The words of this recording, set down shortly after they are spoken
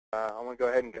I'm going to go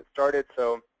ahead and get started.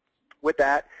 So with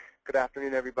that, good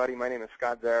afternoon, everybody. My name is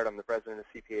Scott Zarrett. I'm the president of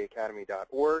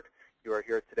CPAacademy.org. You are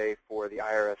here today for the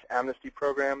IRS Amnesty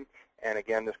Program. And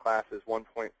again, this class is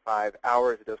 1.5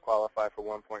 hours. It does qualify for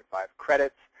 1.5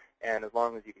 credits. And as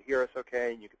long as you can hear us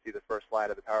okay and you can see the first slide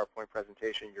of the PowerPoint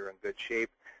presentation, you're in good shape.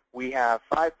 We have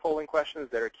 5 polling questions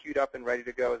that are queued up and ready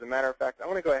to go. As a matter of fact, I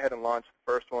want to go ahead and launch the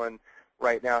first one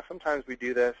right now. Sometimes we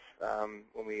do this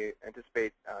when we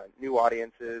anticipate new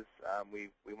audiences. We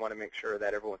want to make sure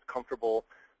that everyone's comfortable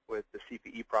with the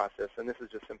CPE process, and this is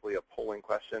just simply a polling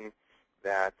question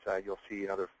that you'll see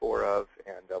another 4 of,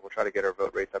 and we'll try to get our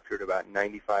vote rates up here to about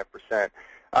 95%.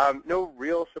 No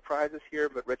real surprises here,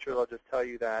 but Richard, I'll just tell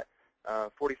you that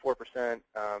 44%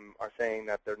 are saying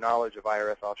that their knowledge of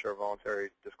IRS offshore voluntary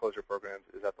disclosure programs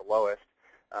is at the lowest.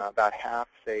 About half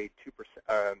say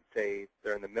 2% say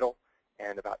they're in the middle,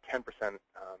 and about 10%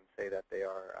 say that they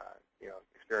are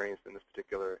experienced in this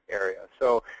particular area.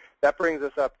 So that brings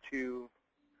us up to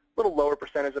a little lower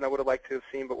percentage than I would have liked to have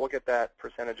seen, but we'll get that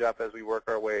percentage up as we work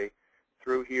our way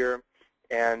through here.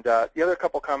 And the other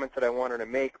couple comments that I wanted to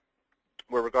make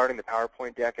were regarding the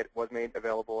PowerPoint deck. It was made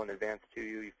available in advance to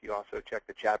you. If you also check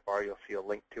the chat bar, you'll see a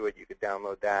link to it. You could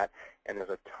download that, and there's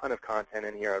a ton of content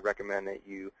in here. I'd recommend that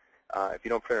you, if you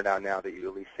don't print it out now, that you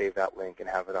at least save that link and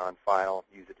have it on file,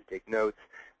 use it to take notes.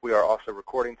 We are also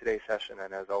recording today's session,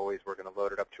 and as always, we're going to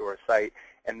load it up to our site.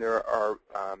 And there are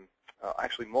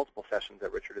actually multiple sessions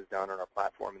that Richard has done on our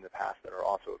platform in the past that are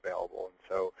also available. And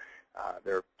so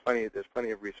there's plenty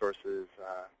of resources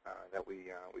that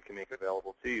we can make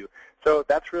available to you. So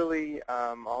that's really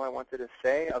all I wanted to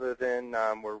say, other than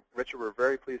Richard, we're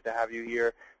very pleased to have you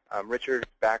here. Richard's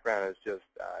background is just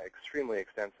extremely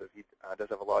extensive. He does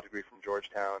have a law degree from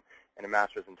Georgetown and a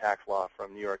master's in tax law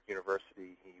from New York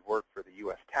University. He worked for the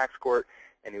U.S. Tax Court,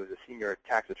 and he was a senior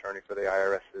tax attorney for the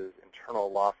IRS's internal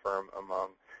law firm, among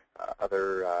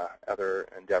other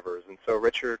endeavors. And so,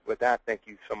 Richard, with that, thank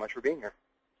you so much for being here.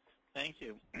 Thank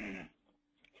you.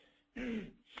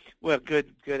 Well,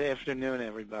 good afternoon,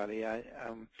 everybody. I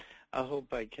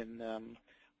hope I can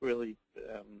really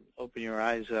open your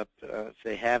eyes up if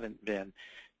they haven't been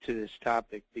to this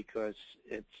topic, because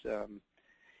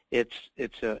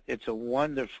it's a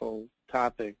wonderful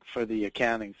topic for the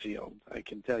accounting field. I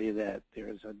can tell you that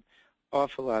there's an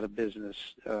awful lot of business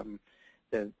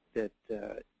that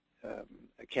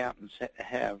accountants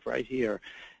have right here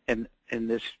in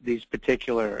these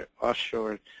particular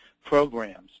offshore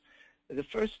programs. The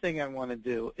first thing I want to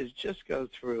do is just go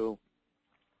through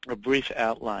a brief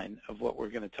outline of what we're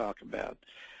going to talk about,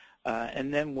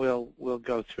 and then we'll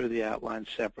go through the outline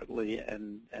separately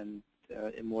and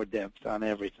in more depth on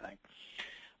everything.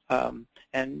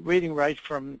 And reading right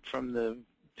from the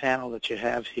panel that you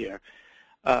have here,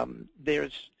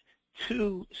 there's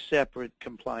 2 separate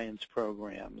compliance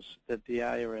programs that the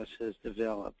IRS has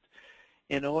developed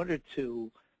in order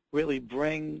to really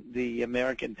bring the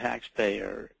American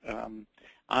taxpayer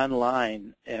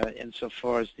online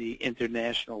insofar as the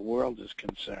international world is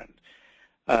concerned.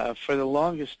 For the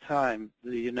longest time,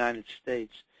 the United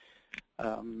States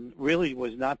really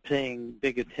was not paying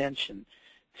big attention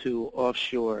to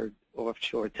offshore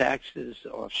taxes,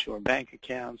 offshore bank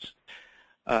accounts,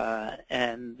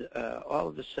 and all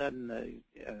of a sudden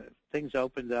things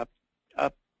opened up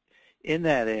in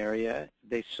that area.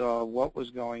 They saw what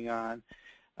was going on,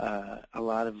 a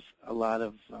lot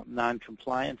of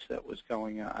non-compliance that was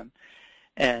going on,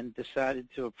 and decided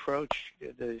to approach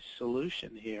the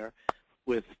solution here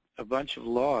with a bunch of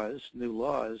new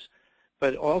laws,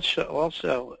 but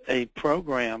also a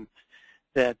program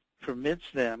that permits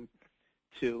them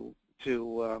to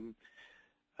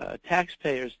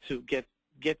taxpayers to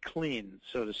get clean,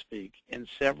 so to speak, in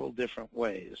several different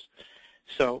ways.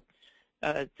 So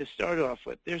to start off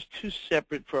with, there's 2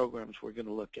 separate programs we're going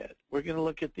to look at. We're going to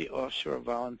look at the Offshore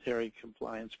Voluntary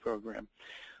Compliance Program,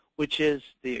 which is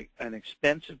an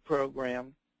expensive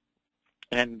program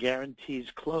and guarantees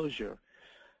closure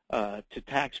to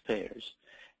taxpayers.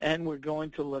 And we're going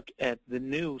to look at the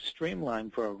new Streamline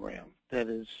program that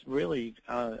has really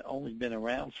only been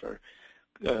around for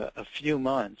a few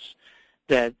months,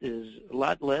 that is a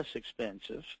lot less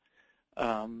expensive,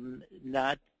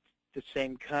 not the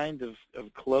same kind of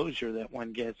closure that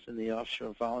one gets in the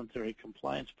Offshore Voluntary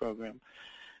Compliance Program,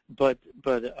 but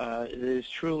it is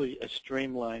truly a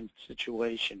streamlined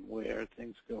situation where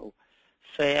things go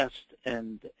fast,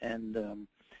 and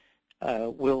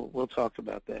we'll talk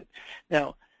about that.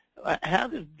 Now, how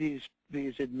did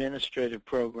these administrative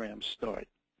programs start?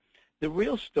 The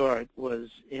real start was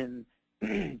in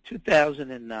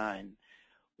 2009,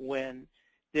 when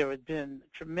there had been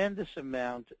tremendous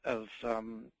amount of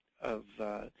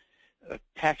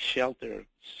tax shelter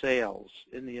sales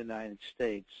in the United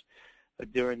States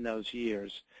during those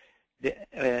years,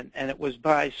 and it was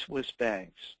by Swiss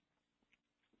banks.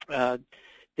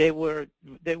 They were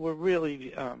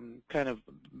really kind of,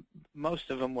 most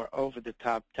of them were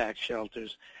over-the-top tax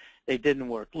shelters. They didn't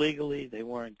work legally. They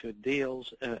weren't good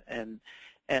deals, and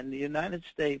the United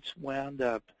States wound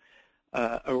up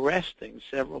arresting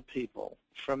several people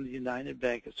from the United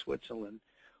Bank of Switzerland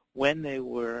when they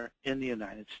were in the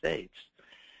United States.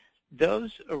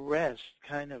 Those arrests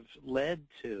kind of led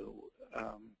to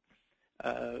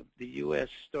the U.S.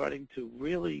 starting to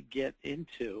really get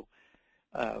into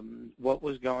what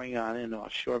was going on in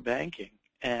offshore banking.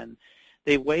 And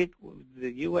the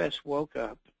U.S. woke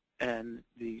up, and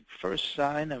the first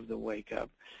sign of the wake-up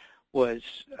was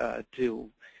to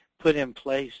put in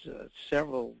place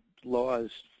several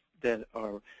laws that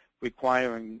are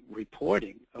requiring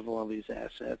reporting of all these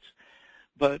assets.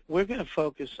 But we're going to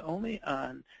focus only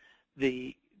on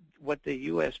what the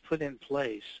U.S. put in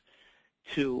place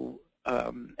to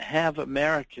have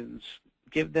Americans,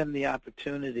 give them the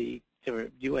opportunity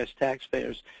to U.S.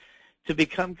 taxpayers to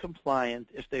become compliant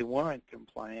if they weren't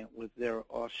compliant with their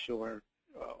offshore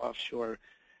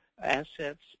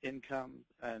assets, income,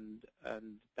 and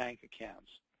bank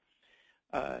accounts.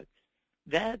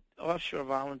 That offshore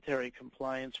voluntary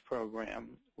compliance program,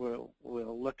 we'll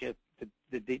look at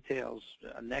the details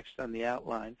next on the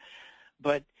outline,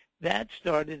 but that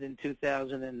started in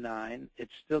 2009.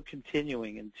 It's still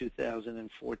continuing in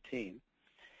 2014.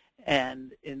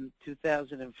 And in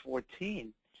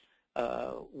 2014,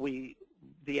 the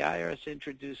IRS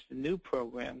introduced a new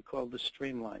program called the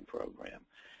Streamline Program.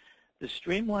 The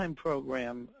Streamline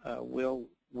Program will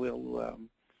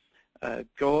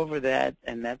go over that,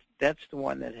 and that's the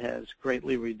one that has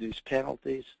greatly reduced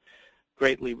penalties,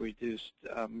 greatly reduced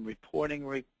reporting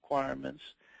requirements,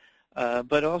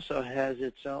 but also has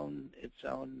its own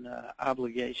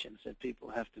obligations that people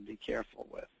have to be careful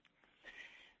with.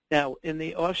 Now, in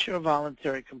the Offshore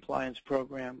Voluntary Compliance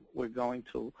Program, we're going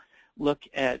to look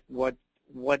at what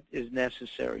is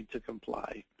necessary to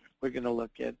comply. We're going to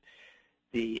look at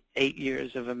the 8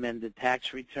 years of amended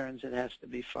tax returns that has to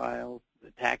be filed,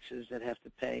 the taxes that have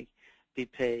to be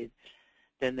paid.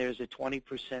 Then there's a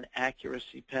 20%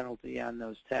 accuracy penalty on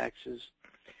those taxes,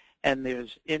 and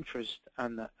there's interest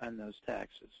on those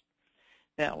taxes.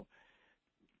 Now,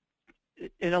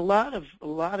 in a lot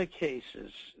of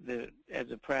cases,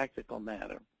 as a practical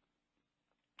matter,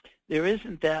 there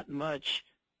isn't that much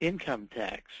income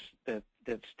tax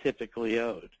that's typically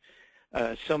owed.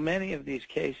 So many of these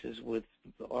cases with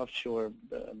the offshore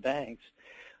banks,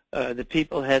 the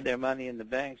people had their money in the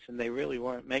banks and they really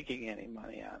weren't making any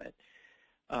money on it.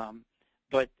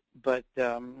 But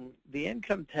the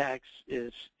income tax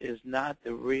is not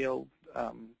the real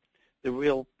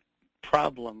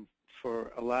problem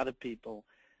for a lot of people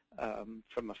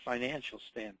from a financial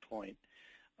standpoint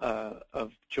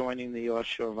of joining the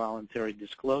Offshore Voluntary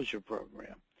Disclosure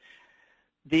Program.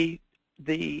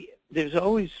 There's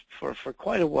always, for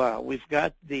quite a while, we've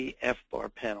got the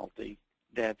FBAR penalty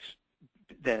that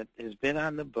has been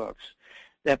on the books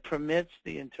that permits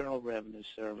the Internal Revenue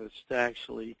Service to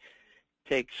actually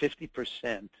take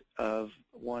 50% of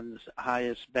one's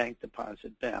highest bank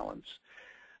deposit balance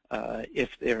if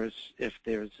there's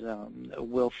a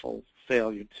willful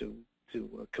failure to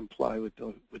comply with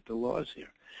the laws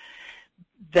here.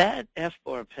 That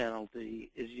FBAR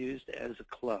penalty is used as a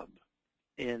club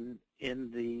in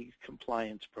the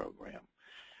compliance program.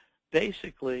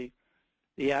 Basically,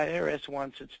 the IRS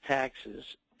wants its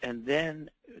taxes, and then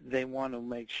they want to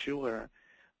make sure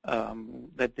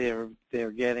that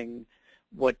they're getting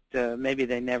what maybe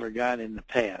they never got in the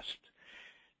past.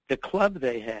 The club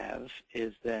they have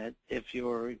is that if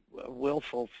you're a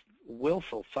willful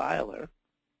filer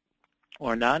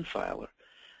or non-filer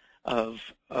of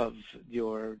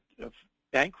your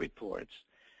bank reports,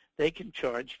 they can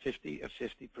charge a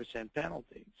 50%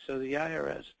 penalty. So the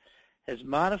IRS has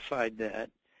modified that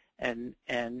and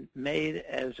made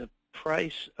as a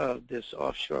price of this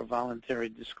Offshore Voluntary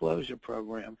Disclosure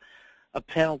Program a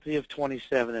penalty of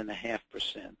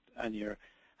 27.5% on your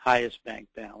highest bank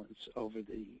balance over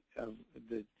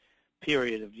the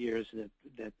period of years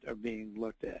that are being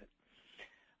looked at.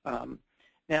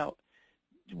 Now,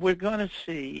 we're going to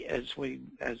see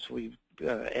after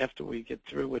we get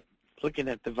through with looking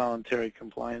at the voluntary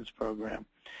compliance program,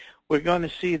 we're going to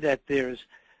see that there's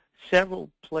several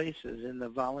places in the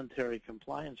voluntary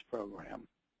compliance program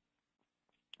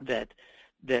that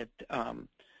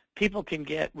people can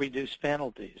get reduced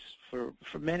penalties for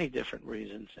many different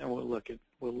reasons, and we'll look at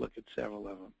several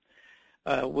of them.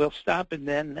 We'll stop and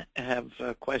then have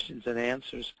questions and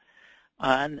answers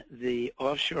on the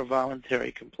Offshore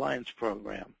Voluntary Compliance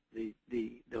Program, the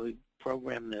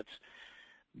program that's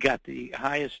got the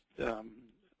highest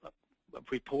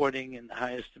reporting and the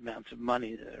highest amounts of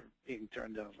money that are being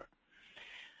turned over.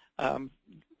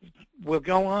 We'll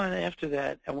go on after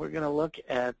that, and we're going to look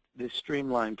at the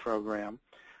Streamline program,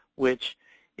 which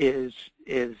is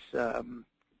its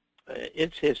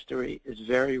history is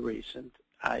very recent.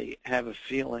 I have a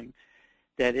feeling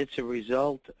that it's a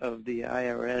result of the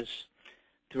IRS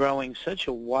throwing such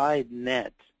a wide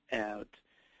net out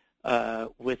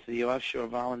with the Offshore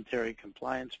Voluntary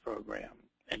Compliance Program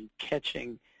and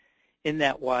catching in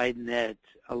that wide net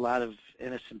a lot of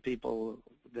innocent people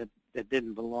that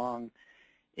didn't belong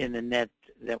in a net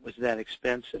that was that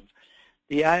expensive.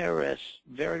 The IRS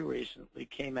very recently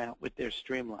came out with their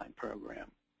Streamline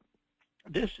program.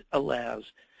 This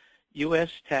allows U.S.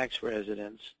 tax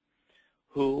residents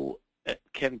who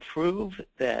can prove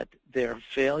that their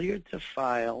failure to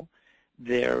file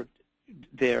their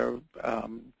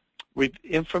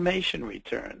information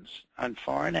returns on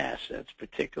foreign assets,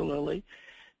 particularly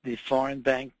the foreign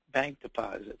bank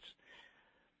deposits,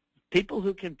 people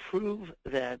who can prove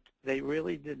that they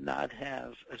really did not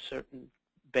have a certain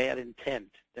bad intent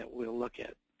that we'll look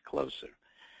at closer,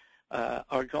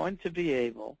 are going to be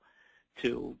able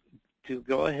to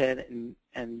go ahead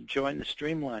and join the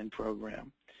Streamline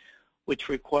program, which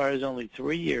requires only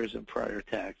 3 years of prior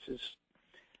taxes,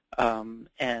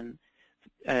 and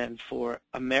for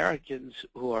Americans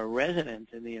who are resident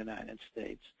in the United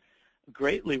States,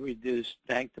 greatly reduced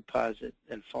bank deposit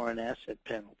and foreign asset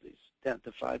penalties, down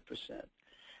to 5%.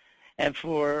 And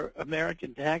for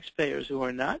American taxpayers who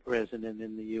are not resident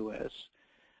in the U.S.,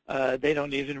 they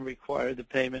don't even require the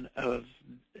payment of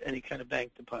any kind of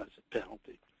bank deposit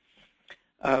penalty.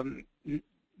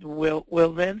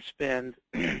 We'll then spend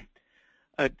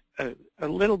a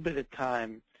little bit of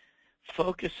time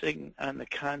focusing on the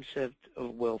concept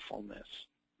of willfulness,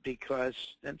 because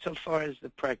insofar as the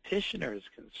practitioner is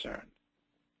concerned,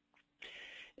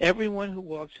 everyone who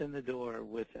walks in the door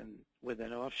with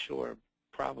an offshore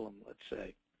problem, let's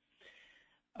say,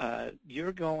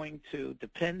 you're going to,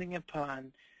 depending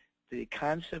upon the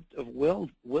concept of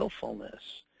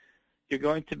willfulness, you're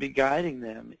going to be guiding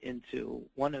them into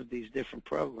one of these different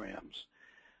programs,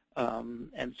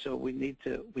 and so we need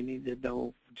to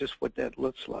know just what that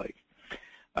looks like.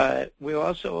 We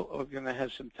also are going to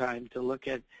have some time to look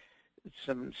at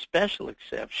some special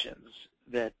exceptions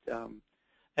that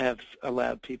have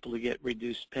allowed people to get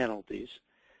reduced penalties.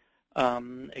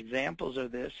 Examples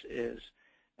of this is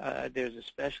there's a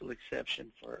special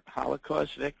exception for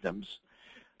Holocaust victims,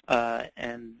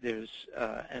 and there's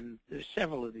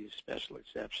several of these special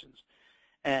exceptions,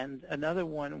 and another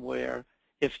one where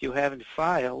if you haven't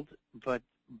filed but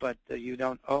you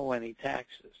don't owe any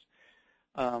taxes,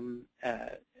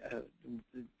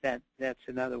 that's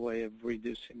another way of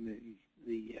reducing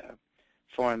the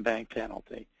foreign bank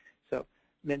penalty. So,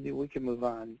 Mindy, we can move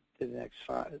on to the next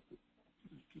slide.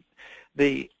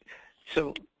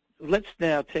 So let's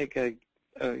now take a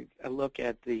look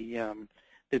at the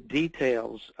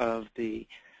details of the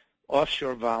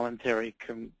Offshore Voluntary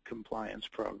Compliance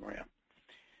Program.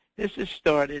 This is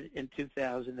started in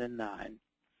 2009.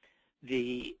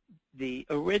 The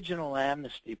original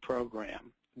amnesty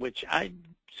program, which I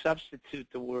substitute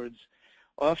the words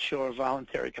offshore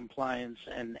voluntary compliance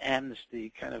and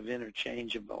amnesty kind of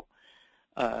interchangeable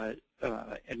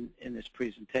in this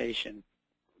presentation,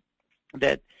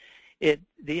 that the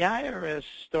IRS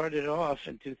started off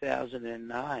in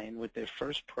 2009 with their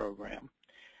first program.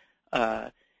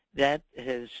 That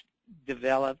has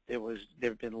developed. There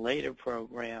have been later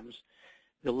programs.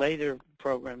 The later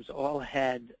programs all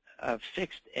had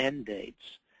fixed end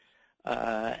dates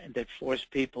that forced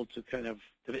people to kind of,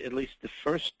 at least the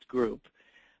first group,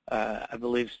 I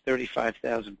believe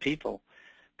 35,000 people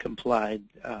complied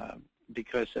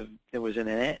because there was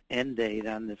an end date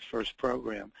on the first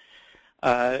program.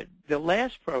 The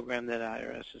last program that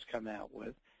IRS has come out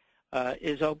with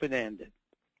is open-ended.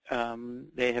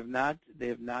 They have not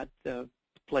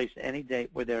placed any date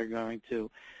where they're going to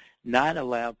not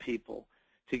allow people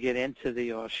to get into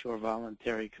the Offshore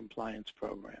Voluntary Compliance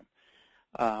Program.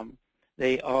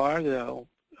 They are, though,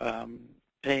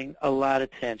 paying a lot of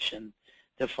attention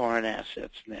to foreign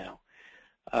assets now.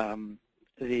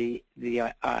 The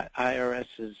IRS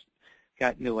has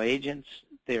got new agents.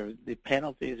 The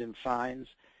penalties and fines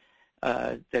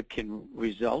that can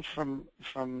result from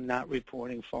not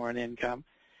reporting foreign income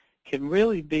can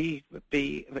really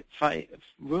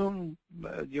ruin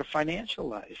your financial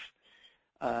life.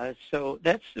 So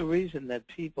that's the reason that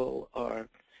people are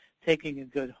taking a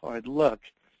good hard look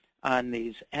on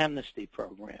these amnesty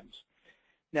programs.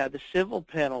 Now, the civil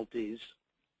penalties,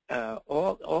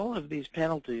 all of these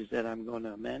penalties that I'm going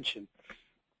to mention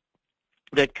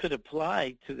that could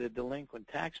apply to the delinquent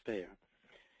taxpayer,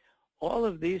 all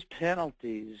of these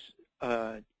penalties,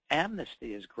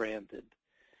 amnesty is granted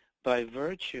by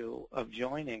virtue of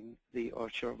joining the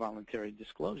Offshore Voluntary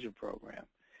Disclosure Program.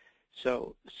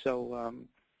 So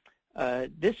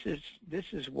this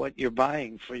is what you're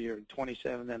buying for your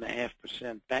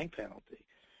 27.5% bank penalty.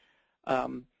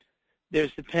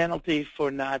 There's the penalty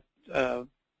for not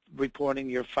reporting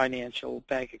your financial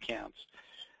bank accounts.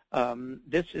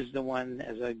 This is the one,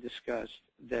 as I discussed,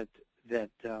 that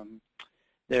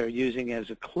they're using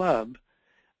as a club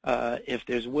if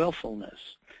there's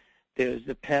willfulness. There's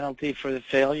the penalty for the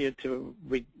failure to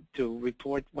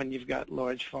report when you've got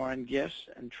large foreign gifts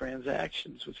and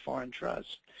transactions with foreign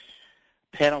trusts.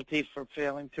 Penalty for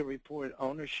failing to report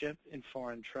ownership in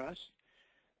foreign trusts.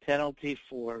 Penalty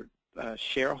for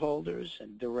shareholders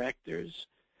and directors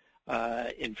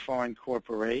in foreign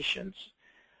corporations.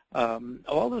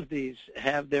 All of these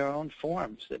have their own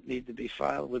forms that need to be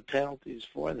filed with penalties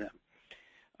for them.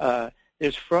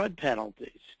 There's fraud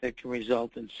penalties that can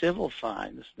result in civil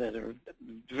fines that are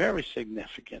very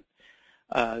significant.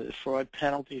 The fraud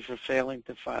penalty for failing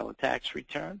to file a tax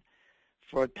return,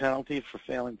 fraud penalty for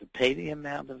failing to pay the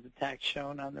amount of the tax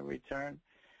shown on the return,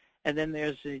 and then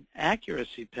there's the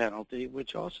accuracy penalty,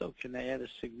 which also can add a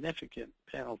significant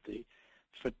penalty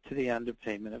to the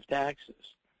underpayment of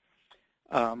taxes.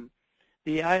 The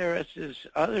IRS's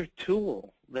other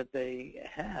tool that they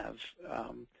have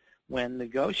when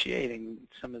negotiating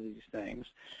some of these things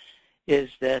is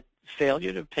that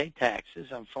failure to pay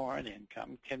taxes on foreign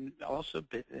income can also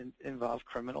involve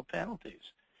criminal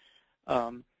penalties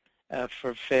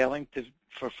for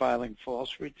filing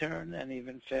false return and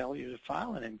even failure to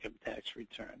file an income tax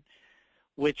return,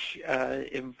 which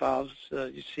involves,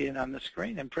 you see it on the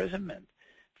screen, imprisonment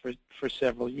for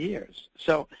several years.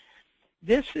 So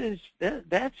that's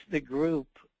the group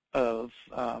of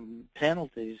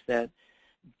penalties that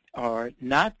are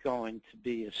not going to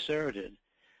be asserted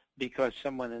because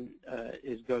someone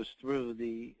goes through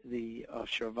the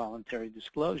Offshore Voluntary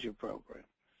Disclosure Program.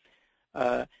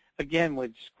 Again, we'll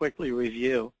just quickly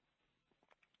review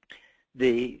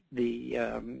the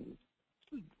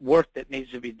work that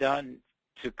needs to be done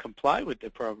to comply with the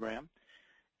program.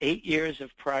 8 years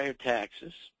of prior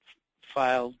taxes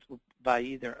filed by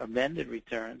either amended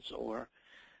returns or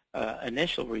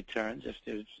initial returns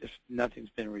if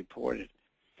nothing's been reported.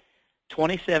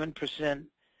 27%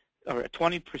 or a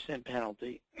 20%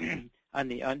 penalty on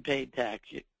the unpaid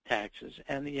taxes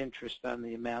and the interest on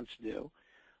the amounts due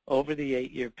over the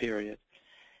 8-year period,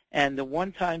 and the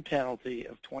one-time penalty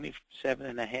of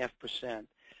 27.5%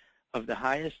 of the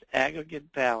highest aggregate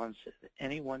balance at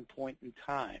any one point in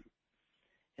time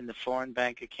in the foreign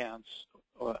bank accounts,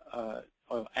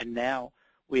 and now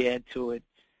we add to it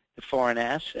the foreign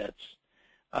assets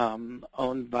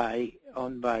owned by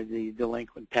the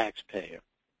delinquent taxpayer.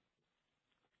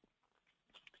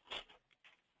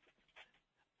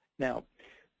 Now,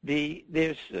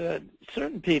 there's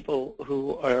certain people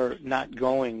who are not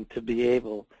going to be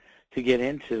able to get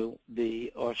into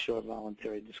the Offshore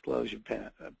Voluntary Disclosure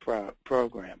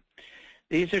Program.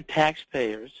 These are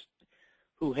taxpayers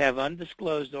who have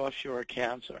undisclosed offshore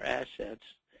accounts or assets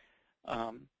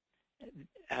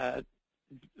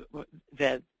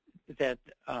that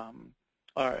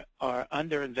are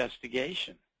under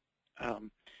investigation.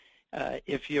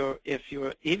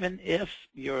 Even if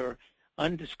your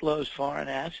undisclosed foreign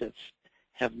assets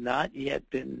have not yet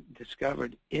been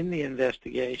discovered in the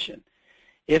investigation,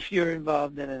 if you're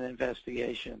involved in an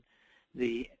investigation,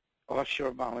 the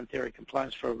Offshore Voluntary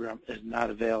Compliance Program is not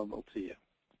available to you.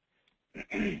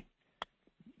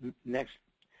 Next.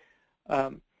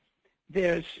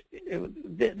 This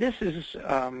is,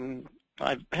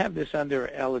 I have this under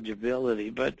eligibility,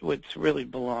 but what really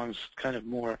belongs kind of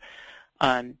more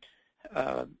on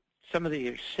some of the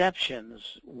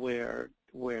exceptions where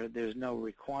there's no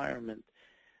requirement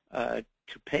to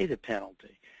pay the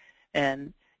penalty.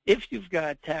 And if you've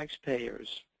got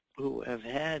taxpayers who have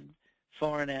had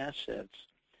foreign assets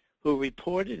who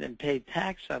reported and paid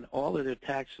tax on all of their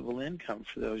taxable income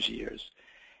for those years,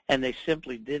 and they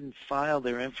simply didn't file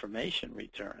their information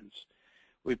returns,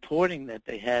 reporting that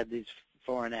they had these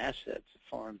foreign assets,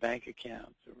 foreign bank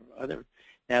accounts, or other,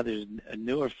 now there's a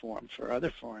newer form for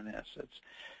other foreign assets,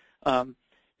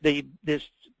 this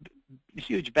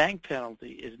huge bank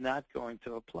penalty is not going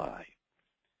to apply.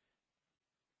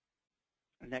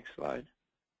 Next slide.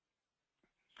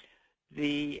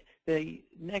 The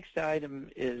next item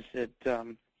is that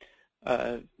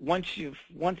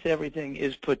once everything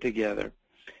is put together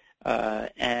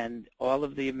and all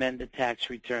of the amended tax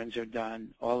returns are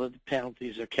done, all of the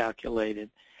penalties are calculated,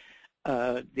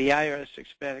 the IRS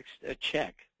expects a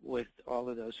check with all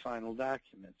of those final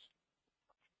documents.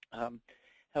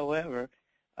 However,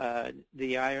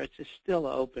 the IRS is still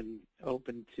open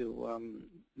to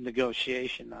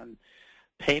negotiation on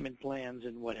payment plans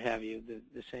and what have you,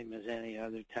 the same as any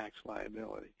other tax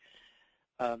liability.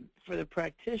 For the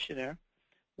practitioner,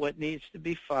 what needs to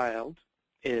be filed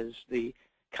is the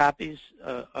copies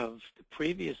of the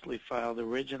previously filed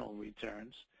original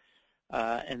returns,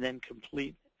 and then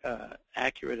complete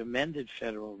accurate amended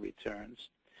federal returns,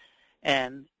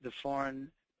 and the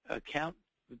foreign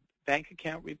bank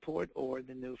account report or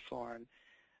the new foreign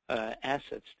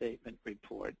asset statement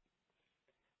report.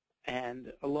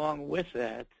 And along with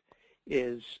that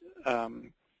is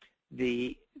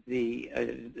the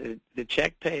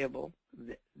check payable.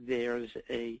 There's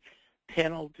a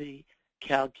penalty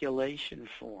calculation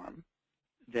form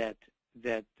that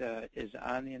is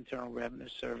on the Internal Revenue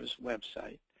Service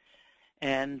website,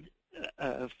 and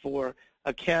for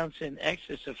accounts in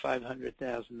excess of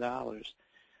 $500,000,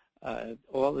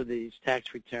 all of these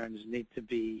tax returns need to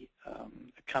be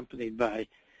accompanied by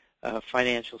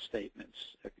financial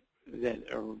statements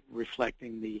that are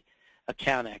reflecting the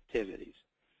account activities.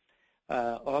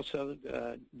 Also,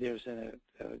 there's a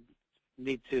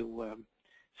need to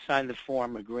sign the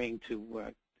form agreeing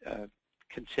to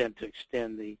consent to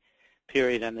extend the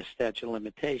period on the statute of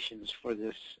limitations for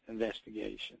this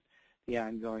investigation, the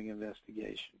ongoing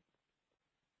investigation.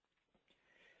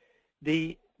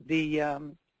 The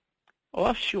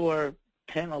offshore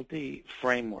penalty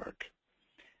framework,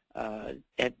 at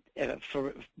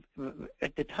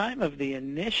the time of the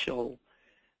initial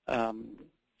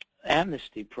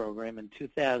amnesty program in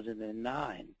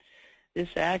 2009, this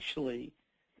actually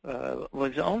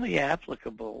was only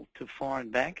applicable to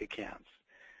foreign bank accounts.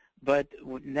 But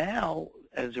now,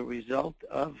 as a result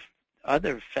of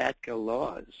other FATCA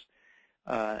laws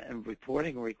and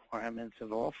reporting requirements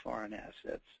of all foreign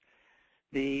assets,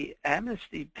 the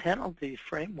amnesty penalty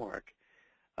framework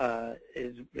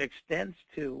extends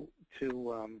to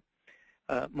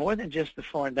more than just the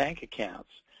foreign bank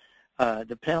accounts.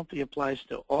 The penalty applies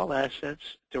to all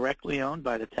assets directly owned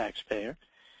by the taxpayer,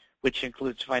 which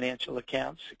includes financial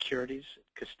accounts, securities,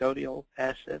 custodial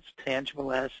assets,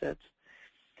 tangible assets,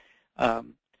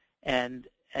 and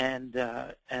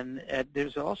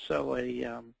there's also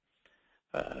an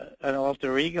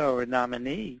alter ego or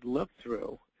nominee look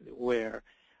through where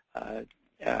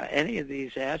any of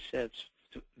these assets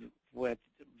what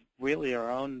really are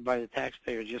owned by the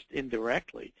taxpayer just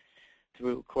indirectly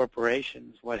through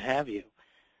corporations, what have you.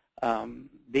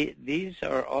 These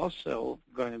are also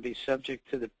going to be subject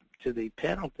to the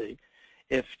penalty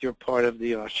if you're part of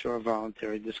the Offshore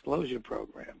Voluntary Disclosure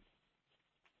Program.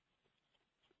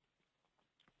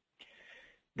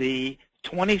 The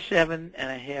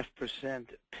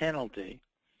 27.5% penalty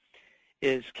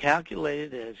is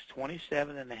calculated as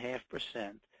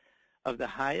 27.5% of the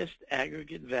highest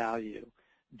aggregate value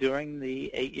during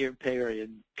the 8-year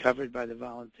period covered by the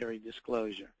voluntary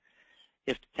disclosure.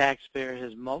 If the taxpayer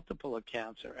has multiple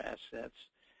accounts or assets,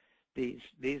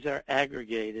 these are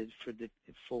aggregated for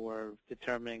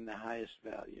determining the highest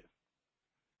value.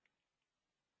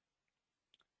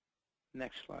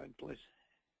 Next slide, please.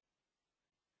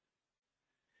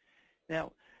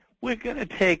 Now, we're going to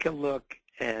take a look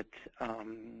at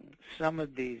some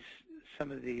of these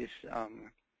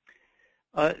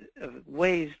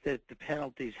ways that the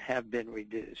penalties have been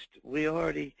reduced. We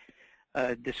already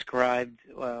described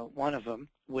one of them,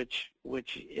 which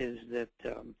is that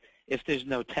if there's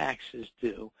no taxes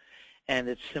due, and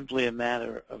it's simply a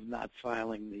matter of not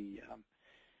filing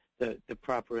the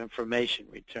proper information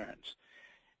returns.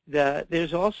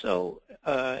 There's also,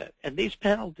 and these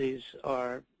penalties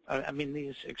are,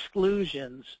 these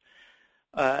exclusions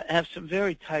have some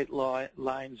very tight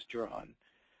lines drawn.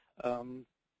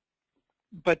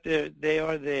 But they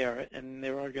are there, and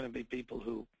there are going to be people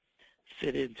who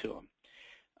fit into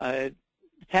them.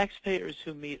 Taxpayers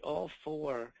who meet all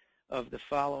 4 of the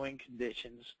following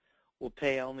conditions will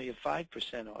pay only a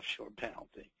 5% offshore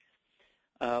penalty.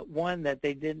 One, that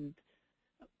they didn't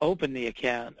open the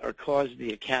account or cause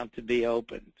the account to be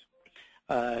opened.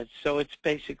 So it's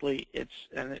basically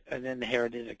an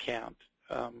inherited account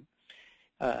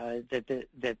that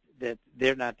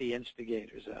they're not the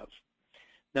instigators of.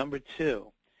 Number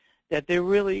 2, that there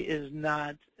really is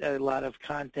not a lot of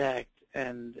contact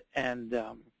and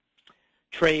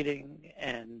trading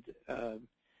and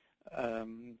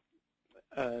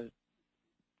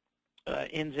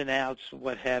ins and outs,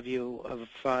 what have you, of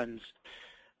funds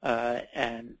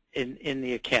and in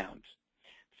the account.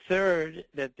 Third,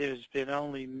 that there's been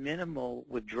only minimal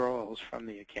withdrawals from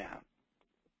the account.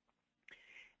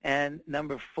 And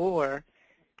number four,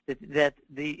 that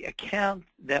the account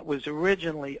that was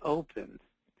originally opened,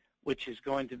 which is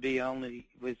going to be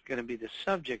the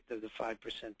subject of the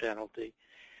 5% penalty,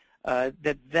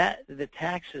 that the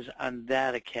taxes on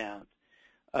that account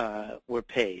were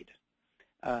paid,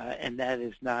 and that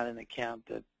is not an account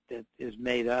that is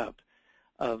made up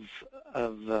of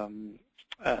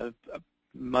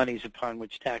monies upon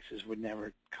which taxes were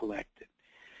never collected.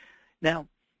 Now,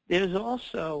 there's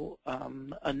also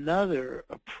another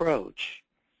approach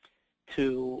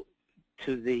to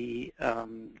the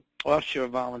Offshore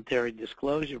Voluntary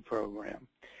Disclosure Program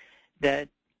that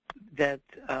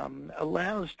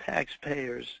allows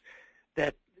taxpayers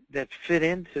that fit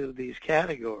into these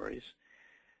categories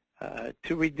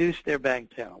to reduce their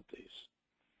bank penalties.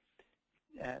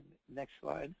 And next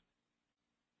slide.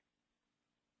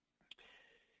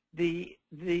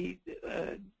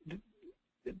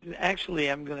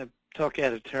 Actually, I'm going to talk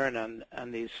out of turn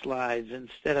on these slides.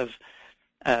 Instead of,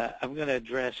 I'm going to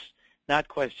address not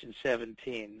question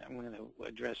 17. I'm going to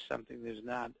address something there's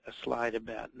not a slide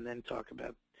about, and then talk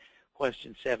about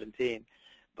question 17.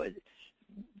 But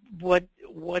what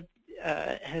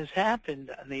has happened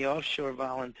on the Offshore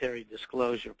Voluntary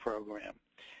Disclosure Program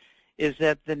is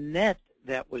that the net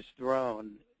that was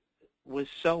thrown was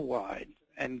so wide,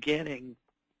 and getting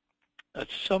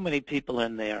so many people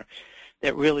in there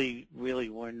that really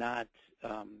were not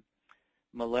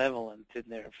malevolent in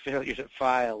their failure to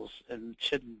files and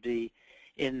shouldn't be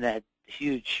in that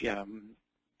huge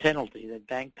penalty, that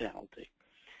bank penalty.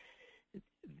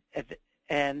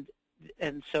 And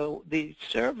so the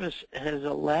service has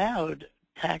allowed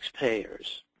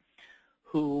taxpayers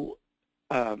who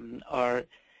are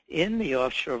in the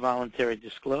Offshore Voluntary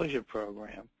Disclosure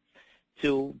Program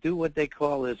to do what they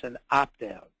call as an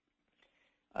opt-out.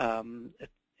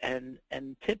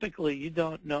 And typically you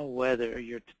don't know whether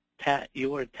your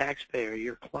taxpayer,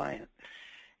 your client,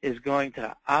 is going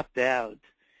to opt out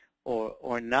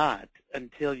or not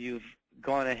until you've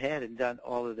gone ahead and done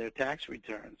all of their tax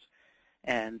returns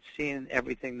and seen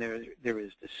everything there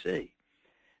is to see.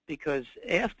 Because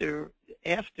after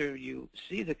you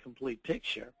see the complete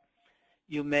picture,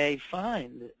 you may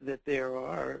find that there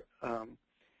are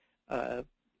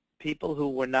people who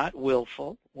were not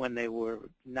willful when they were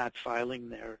not filing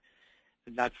their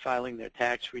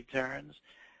tax returns.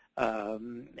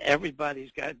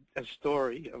 Everybody's got a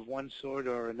story of one sort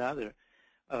or another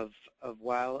of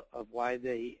why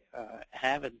they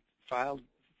haven't filed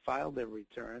their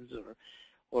returns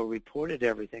or reported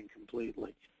everything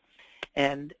completely.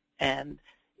 And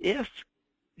if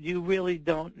you really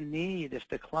don't need, if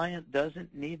the client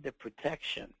doesn't need the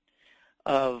protection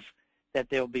of that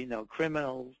there'll be no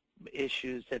criminal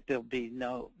issues, that there'll be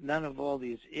none of all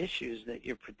these issues that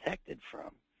you're protected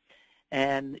from,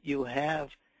 and you have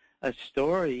a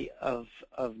story of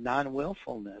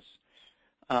non-willfulness,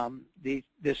 the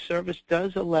service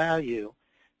does allow you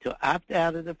to opt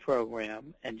out of the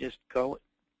program and just go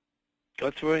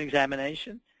through an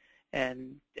examination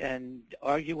and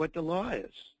argue what the law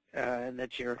is, and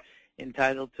that you're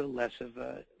entitled to less of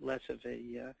a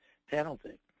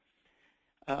penalty.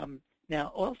 Now,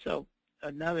 also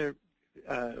another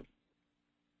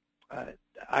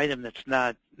item that's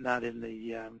not in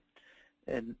the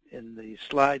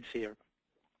slides here,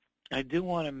 I do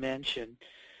want to mention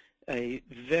a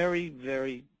very,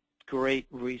 very great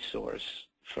resource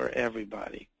for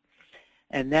everybody,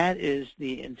 and that is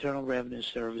the Internal Revenue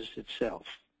Service itself.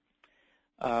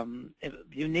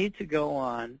 You need to go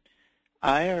on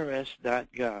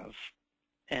irs.gov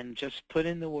and just put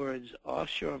in the words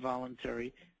Offshore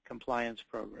Voluntary Compliance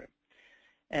Program,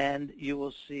 and you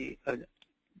will see a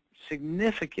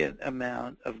significant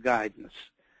amount of guidance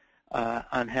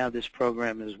on how this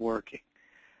program is working.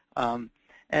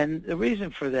 And the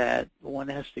reason for that, one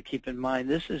has to keep in mind,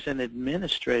 this is an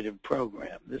administrative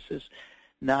program. This is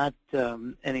not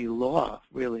any law,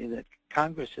 really, that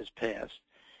Congress has passed.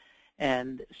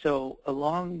 And so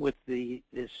along with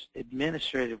this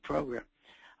administrative program,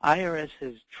 IRS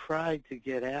has tried to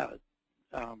get out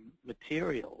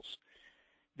materials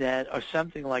that are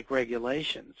something like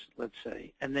regulations, let's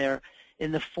say, and they're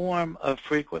in the form of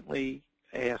frequently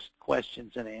asked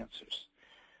questions and answers.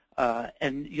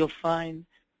 And you'll find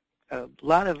a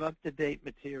lot of up-to-date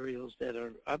materials that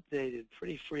are updated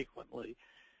pretty frequently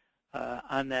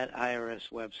on that IRS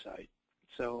website.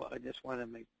 So I just want to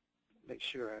make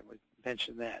sure I would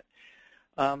mention that.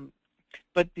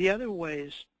 But the other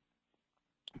ways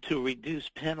to reduce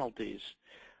penalties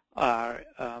are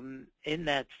in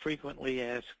that frequently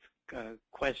asked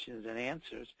questions and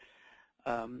answers,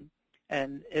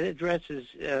 and it addresses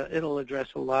it'll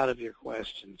address a lot of your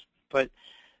questions. But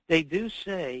they do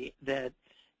say that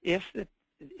if the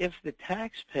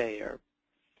taxpayer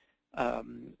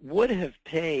would have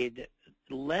paid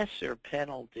lesser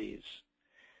penalties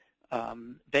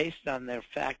based on their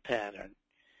fact pattern,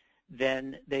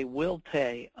 then they will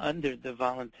pay under the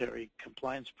voluntary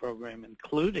compliance program,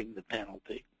 including the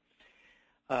penalty.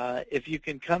 If you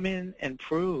can come in and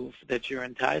prove that you're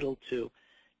entitled to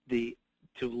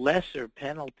lesser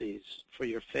penalties for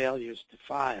your failures to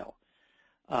file,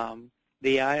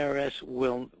 the IRS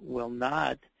will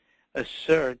not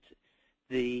assert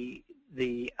the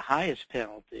highest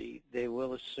penalty. They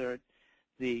will assert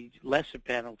the lesser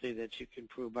penalty that you can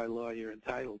prove by law you're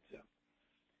entitled to.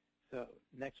 So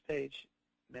next page,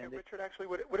 Mandy. Richard, actually,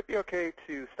 would it be okay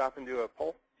to stop and do a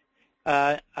poll?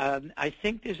 I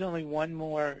think there's only one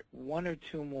or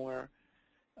two more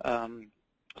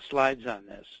slides on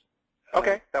this.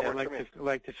 Okay, that works I'd for me.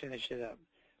 like to finish it up.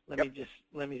 Let me just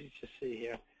see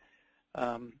here.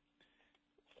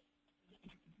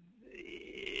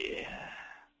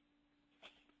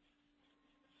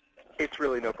 It's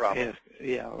really no problem.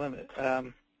 Yeah. Let me.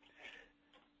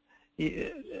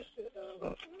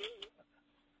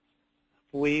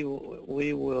 We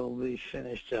will be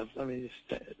finished up. Let me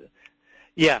just.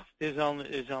 Yeah, there's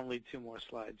only two more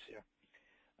slides here.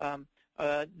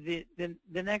 The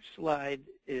next slide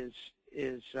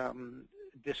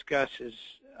discusses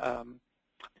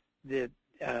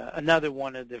another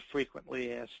one of the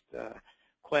frequently asked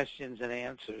questions and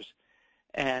answers,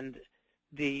 and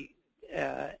we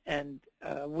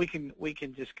can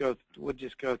just go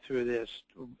through this.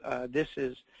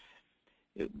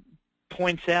 It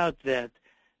points out that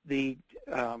the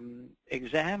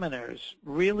examiners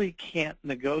really can't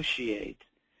negotiate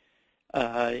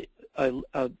a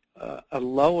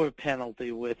lower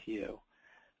penalty with you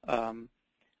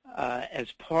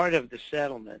as part of the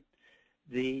settlement.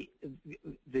 It's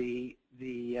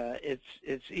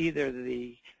either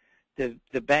the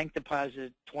bank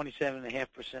deposit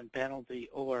 27.5% penalty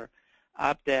or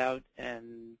opt out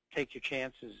and take your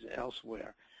chances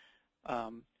elsewhere.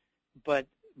 But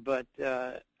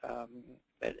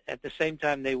at the same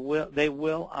time, they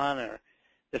will honor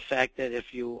the fact that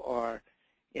if you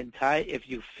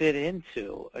fit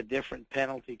into a different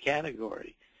penalty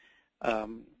category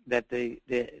that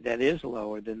is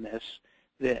lower than this,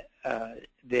 they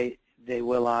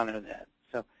will honor that.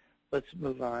 So let's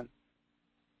move on.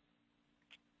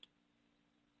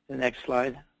 The next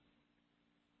slide.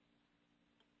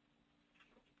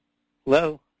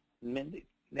 Hello, Mindy.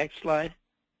 Next slide.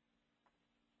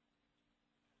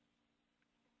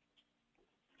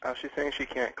 She's saying she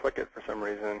can't click it for some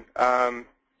reason. There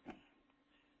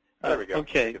we go.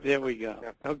 Okay, there we go.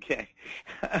 Yep. Okay.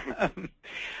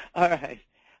 All right.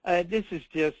 This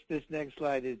next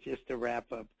slide is just a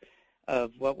wrap-up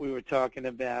of what we were talking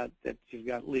about, that you've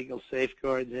got legal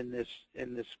safeguards in this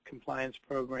compliance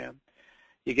program.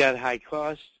 You got high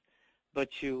costs,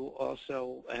 but you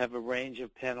also have a range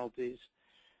of penalties.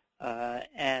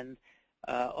 And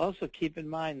also keep in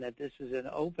mind that this is an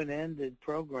open-ended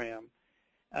program,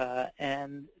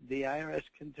 and the IRS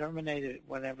can terminate it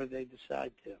whenever they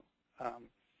decide to.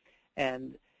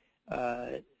 And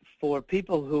for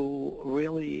people who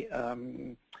really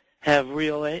have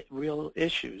real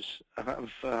issues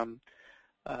of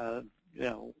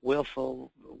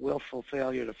willful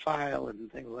failure to file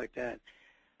and things like that,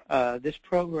 this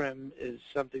program is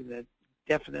something that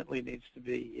definitely needs to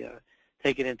be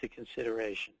taken into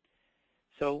consideration.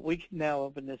 So we can now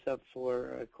open this up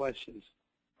for questions.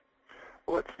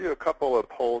 Well, let's do a couple of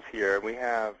polls here. We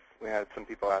had some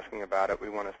people asking about it. We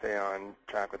want to stay on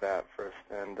track with that first.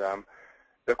 And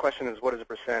the question is, what is the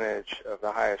percentage of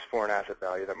the highest foreign asset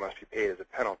value that must be paid as a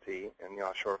penalty in the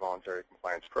Offshore Voluntary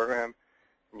Compliance Program?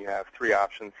 And you have three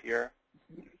options here.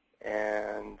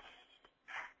 And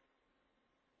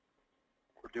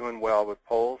we're doing well with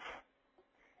polls.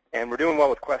 And we're doing well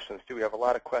with questions, too. We have a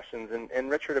lot of questions.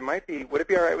 And Richard, would it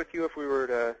be all right with you if we were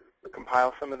to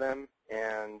compile some of them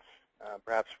and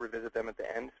perhaps revisit them at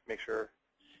the end, make sure?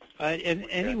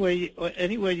 Any way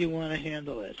you want to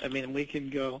handle it. I mean, we can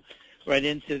go right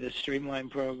into the streamline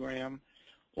program,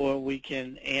 or we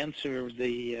can answer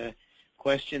the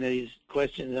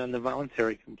questions on the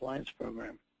voluntary compliance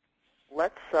program.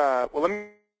 Let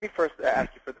me first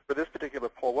ask you, for this particular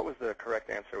poll, what was the correct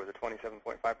answer? Was it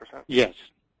 27.5%? Yes.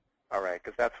 All right,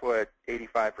 because that's what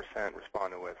 85%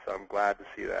 responded with, so I'm glad to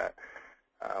see that.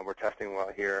 We're testing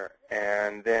well here.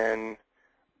 And then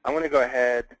I'm going to go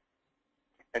ahead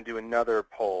and do another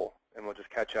poll, and we'll just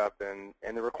catch up. And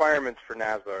the requirements for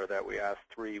NASBA are that we ask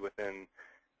 3 within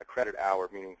a credit hour,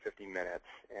 meaning 50 minutes.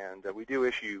 And we do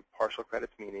issue partial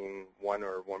credits, meaning 1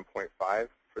 or 1.5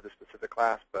 for the specific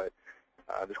class, but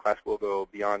this class will go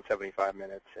beyond 75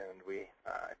 minutes, and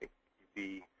I think you'd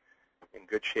be in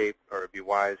good shape, or it'd be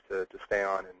wise to stay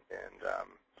on and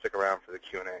stick around for the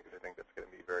Q&A, because I think that's going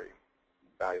to be very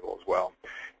valuable as well.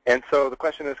 And so the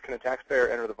question is, can a taxpayer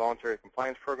enter the voluntary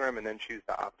compliance program and then choose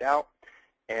to opt out?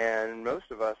 And most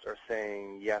of us are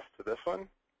saying yes to this one. Is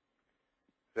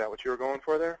that what you were going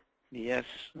for there? Yes,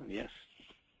 yes.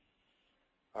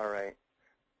 All right.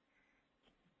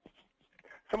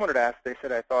 Someone had asked, they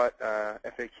said, I thought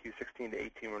FAQ 16 to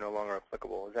 18 were no longer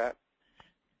applicable. Is that?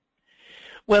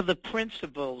 Well, the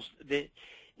principles that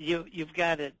you've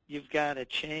got to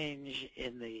change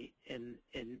in the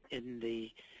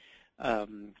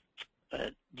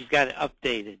you've got to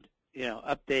updated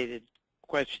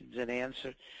questions and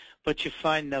answers, but you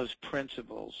find those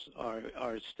principles are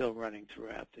still running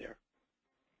throughout there.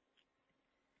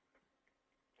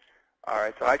 All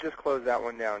right, so I just closed that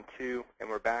one down too, and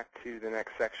we're back to the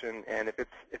next section. And if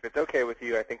it's okay with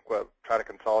you, I think we'll try to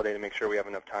consolidate and make sure we have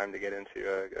enough time to get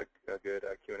into a good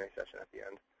Q&A session at the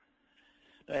end.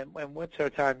 And what's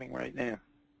our timing right now?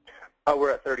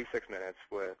 We're at 36 minutes,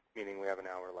 meaning we have an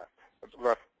hour left, a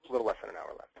little less than an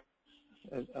hour left.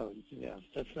 Oh, yeah,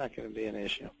 that's not going to be an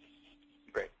issue.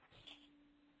 Great.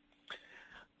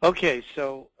 Okay,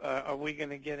 so are we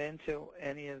going to get into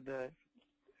any of the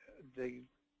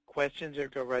questions, or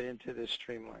go right into the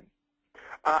streamline?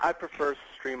 I prefer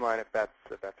streamline if that's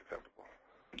acceptable.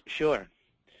 Sure.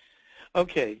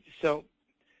 Okay, so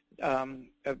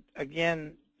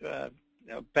again,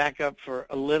 back up for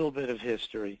a little bit of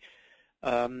history.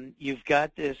 You've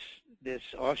got this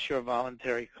offshore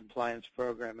voluntary compliance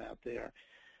program out there.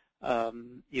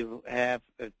 You have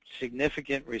a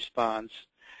significant response.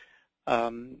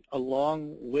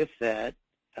 Along with that,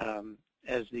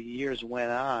 as the years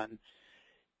went on,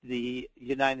 the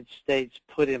United States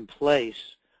put in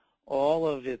place all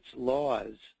of its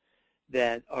laws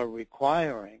that are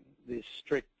requiring this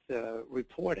strict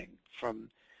reporting from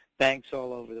banks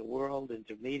all over the world,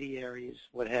 intermediaries,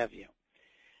 what have you.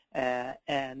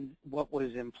 And what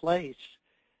was in place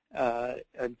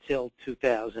until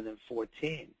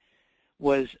 2014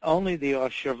 was only the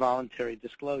Offshore Voluntary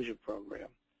Disclosure Program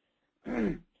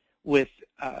with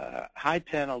high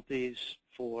penalties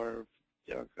for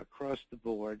across the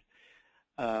board,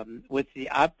 with the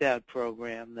opt-out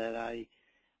program that I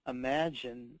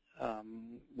imagine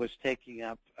was taking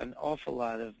up an awful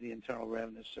lot of the Internal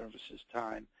Revenue Service's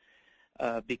time,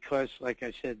 because, like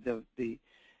I said,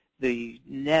 the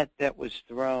net that was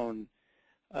thrown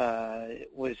over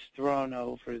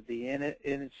the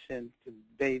innocent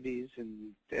babies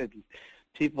and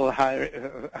people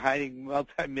hiding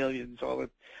multi-millions all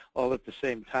at the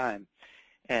same time.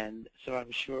 And so I'm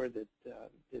sure that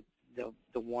the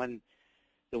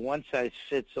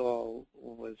one-size-fits-all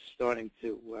was starting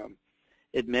to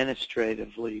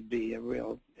administratively be a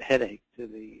real headache to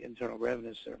the Internal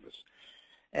Revenue Service.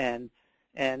 And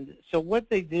so what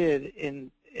they did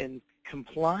in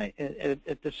comply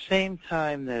at the same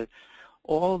time that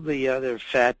all the other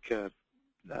FATCA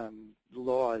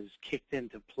laws kicked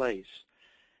into place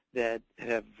that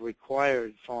have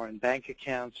required foreign bank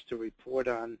accounts to report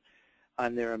on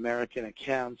their American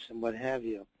accounts and what have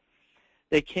you,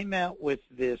 they came out with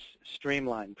this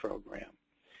streamline program,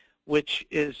 which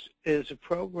is a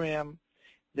program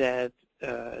that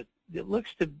it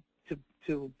looks to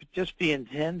just be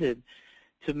intended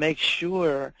to make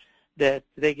sure that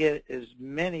they get as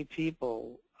many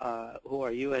people who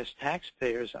are U.S.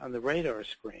 taxpayers on the radar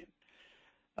screen,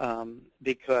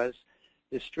 because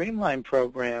the streamline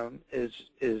program is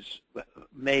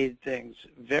made things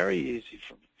very easy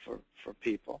for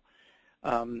people,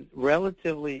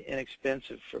 relatively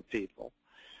inexpensive for people,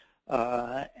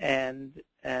 and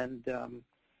the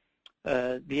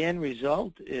end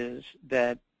result is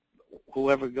that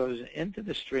whoever goes into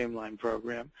the streamline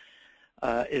program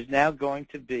is now going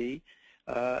to be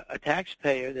a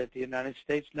taxpayer that the United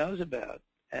States knows about,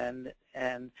 and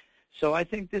so I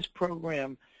think this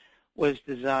program was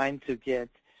designed to get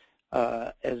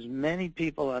as many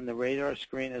people on the radar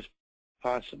screen as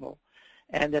possible,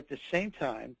 and at the same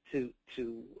time to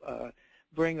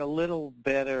bring a little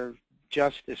better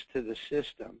justice to the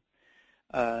system,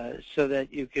 so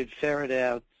that you could ferret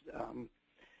out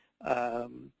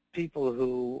people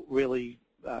who really,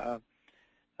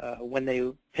 when they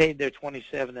paid their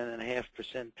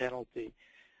 27.5% penalty,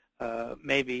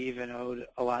 maybe even owed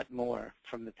a lot more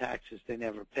from the taxes they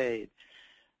never paid.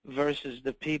 versus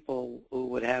the people who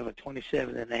would have a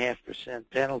 27.5%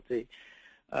 penalty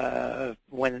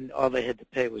when all they had to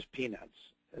pay was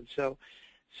peanuts. And so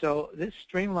this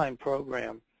streamlined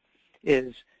program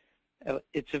is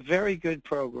it's a very good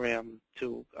program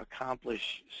to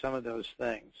accomplish some of those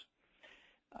things.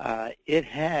 It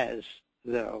has,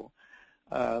 though,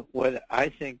 what I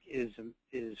think is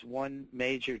one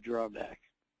major drawback.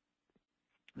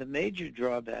 The major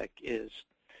drawback is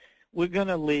we're going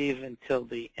to leave until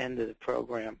the end of the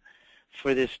program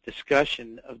for this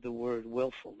discussion of the word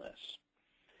willfulness.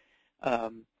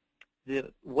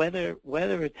 Whether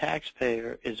a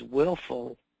taxpayer is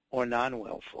willful or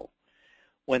non-willful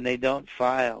when they don't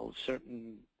file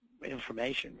certain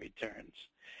information returns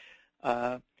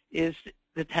is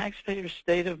the taxpayer's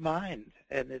state of mind,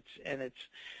 and it's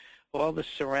all the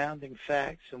surrounding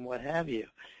facts and what have you.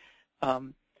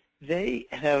 They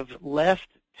have left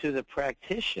to the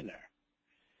practitioner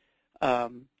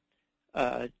to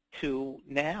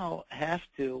now have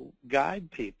to guide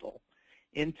people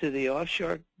into the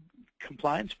offshore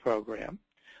compliance program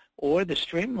or the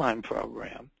streamline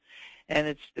program, and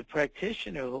it's the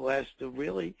practitioner who has to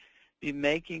really be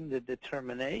making the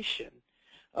determination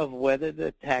of whether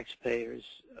the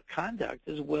taxpayer's conduct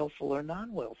is willful or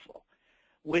non-willful,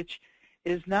 which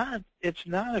is not, it's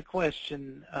not a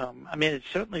question, I mean,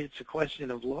 it's a question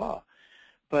of law,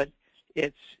 but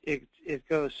it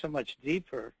goes so much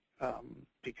deeper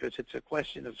because it's a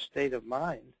question of state of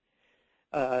mind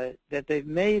that they've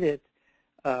made it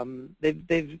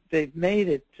they've made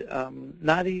it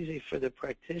not easy for the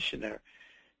practitioner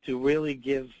to really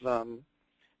give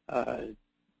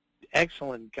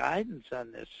excellent guidance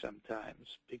on this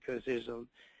sometimes, because there's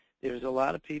a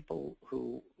lot of people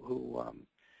who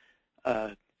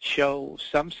show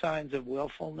some signs of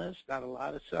willfulness, not a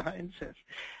lot of signs.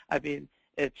 I mean,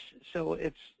 it's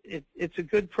a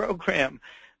good program,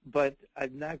 but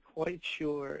I'm not quite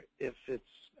sure if it's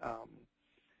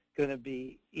going to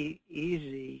be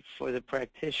easy for the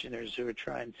practitioners who are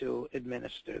trying to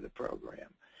administer the program.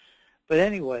 But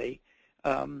anyway,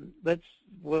 let's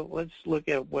look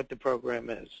at what the program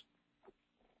is.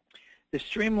 The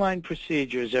streamlined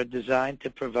procedures are designed to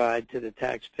provide to the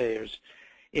taxpayers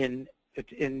in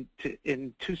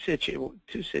two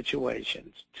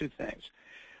situations, two things.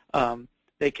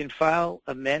 They can file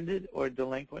amended or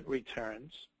delinquent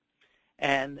returns,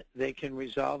 and they can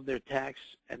resolve their tax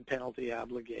and penalty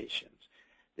obligations.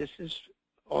 This is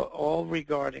all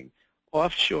regarding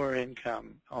offshore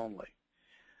income only.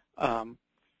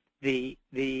 The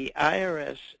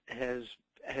IRS has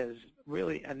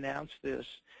really announced this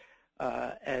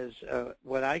as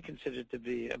what I consider to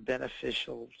be a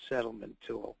beneficial settlement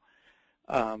tool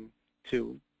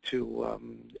to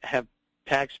have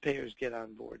taxpayers get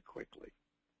on board quickly.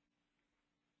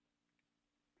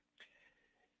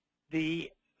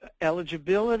 The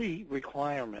eligibility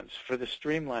requirements for the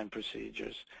streamlined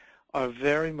procedures are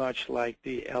very much like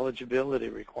the eligibility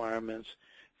requirements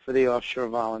for the Offshore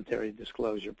Voluntary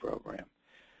Disclosure Program,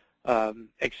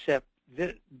 except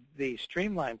the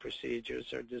streamlined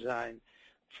procedures are designed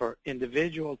for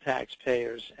individual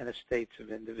taxpayers and estates of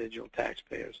individual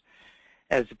taxpayers,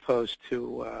 as opposed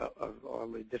to all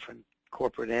the different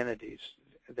corporate entities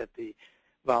that the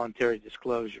Voluntary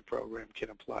Disclosure Program can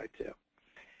apply to.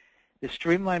 The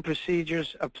streamlined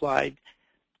procedures applied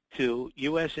to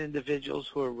U.S. individuals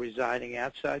who are residing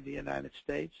outside the United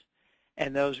States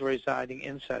and those residing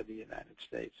inside the United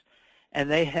States.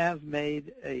 And they have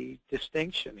made a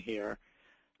distinction here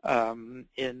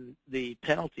in the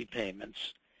penalty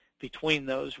payments between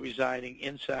those residing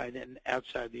inside and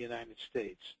outside the United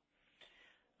States.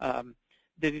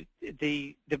 The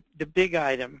big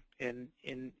item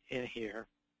in here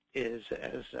is,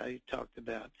 as I talked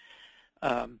about,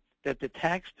 that the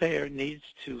taxpayer needs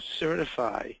to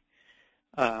certify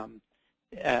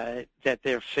that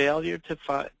their failure to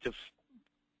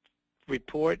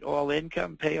report all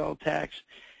income, pay all tax,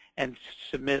 and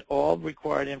submit all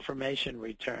required information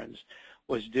returns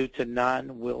was due to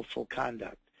non-willful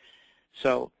conduct.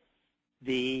 So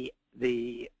the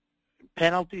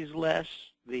penalty is less,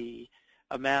 the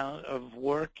amount of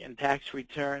work and tax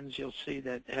returns you'll see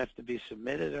that have to be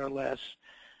submitted are less,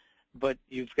 but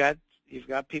you've got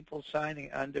people signing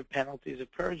under penalties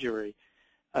of perjury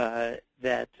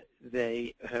that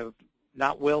they have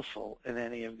not willful in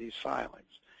any of these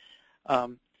filings.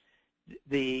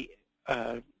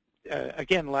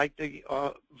 Again, like the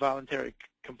voluntary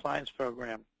compliance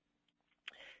program,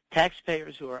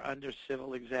 taxpayers who are under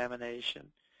civil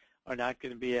examination are not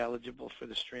going to be eligible for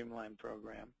the streamlined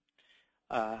program.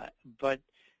 But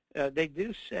they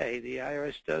do say, the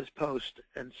IRS does post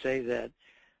and say that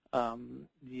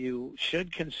you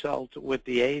should consult with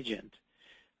the agent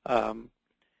and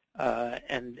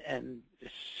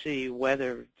see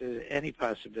whether there's any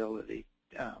possibility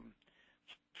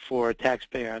for a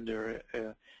taxpayer under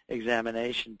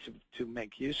examination to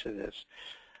make use of this.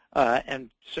 And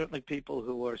certainly people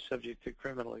who are subject to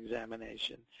criminal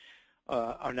examination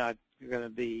are not going to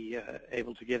be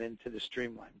able to get into the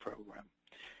Streamline program.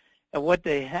 And what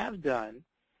they have done,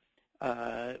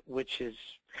 which is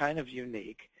kind of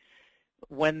unique,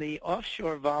 when the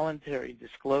Offshore Voluntary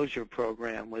Disclosure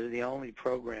Program was the only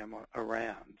program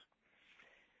around,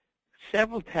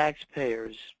 several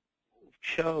taxpayers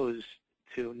chose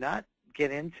to not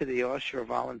get into the Offshore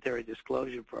Voluntary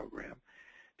Disclosure Program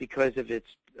because of its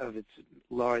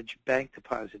large bank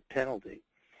deposit penalty,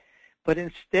 but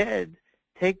instead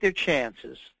take their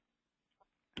chances,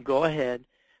 go ahead,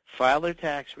 file their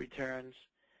tax returns,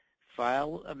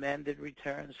 file amended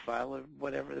returns, file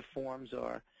whatever the forms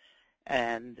are,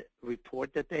 and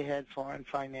report that they had foreign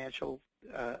financial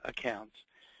accounts,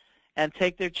 and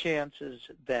take their chances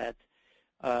that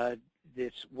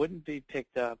this wouldn't be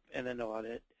picked up in an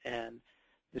audit, and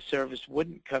the service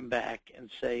wouldn't come back and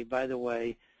say, by the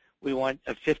way, we want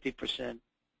a 50%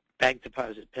 bank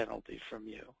deposit penalty from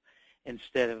you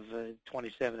instead of a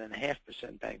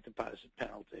 27.5% bank deposit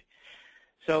penalty.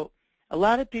 So a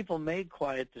lot of people made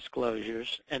quiet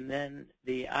disclosures, and then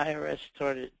the IRS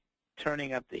started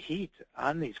turning up the heat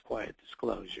on these quiet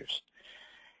disclosures.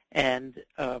 And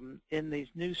in these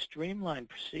new streamlined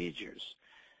procedures,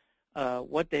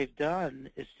 what they've done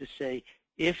is to say,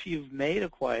 if you've made a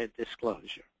quiet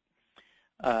disclosure,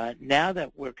 now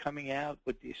that we're coming out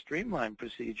with these streamlined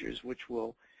procedures, which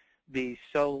will be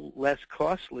so less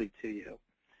costly to you,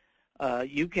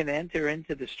 you can enter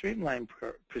into the streamlined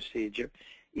procedure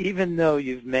even though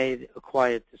you've made a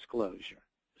quiet disclosure.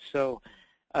 So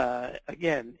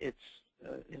again, it's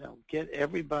get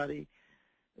everybody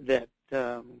that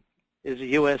is a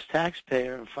U.S.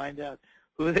 taxpayer and find out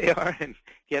who they are and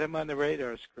get them on the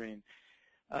radar screen.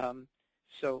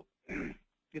 So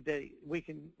we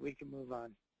can move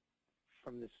on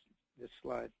from this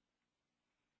slide.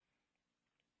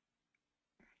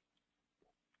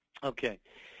 Okay.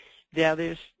 Now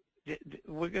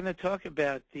we're going to talk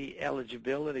about the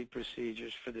eligibility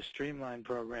procedures for the Streamline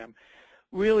program,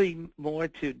 really more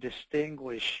to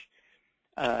distinguish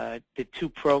the two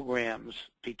programs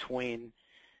between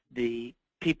the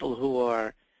people who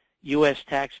are U.S.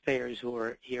 taxpayers who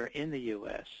are here in the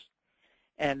U.S.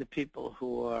 and the people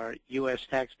who are U.S.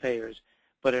 taxpayers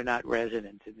but are not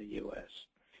resident in the U.S.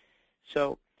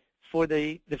 So for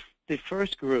the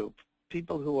first group,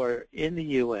 people who are in the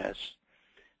U.S.,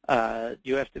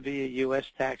 you have to be a U.S.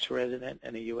 tax resident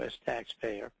and a U.S.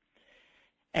 taxpayer,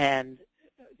 and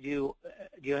you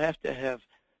have to have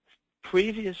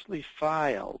previously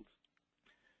filed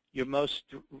your most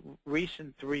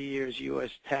recent 3 years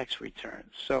U.S. tax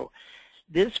returns. So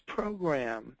this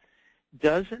program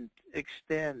doesn't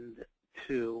extend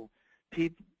to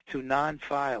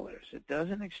non-filers. It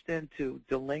doesn't extend to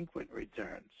delinquent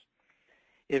returns.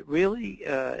 It really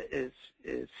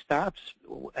stops,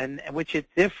 and which it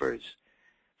differs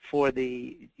for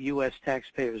the U.S.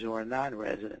 taxpayers who are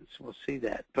non-residents. We'll see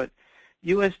that. But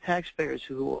U.S. taxpayers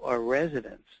who are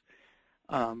residents,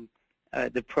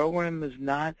 the program is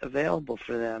not available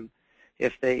for them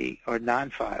if they are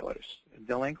non-filers.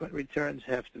 Delinquent returns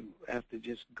have to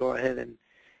just go ahead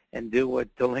and do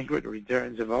what delinquent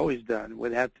returns have always done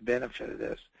without the benefit of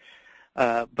this.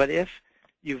 But if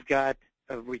you've got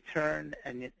a return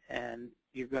and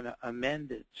you're going to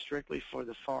amend it strictly for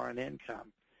the foreign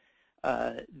income,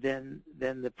 then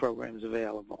the program's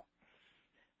available.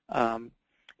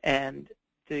 And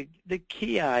the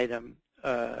key item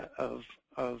of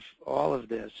all of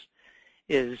this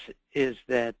is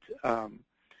that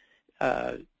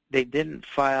they didn't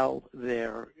file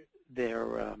their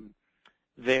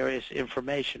various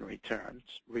information returns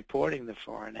reporting the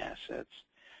foreign assets.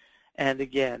 And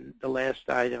again, the last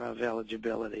item of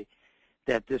eligibility,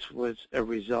 that this was a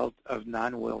result of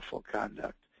non-willful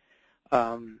conduct.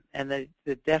 And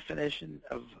the definition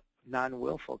of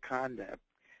non-willful conduct,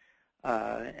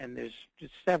 and there's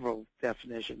just several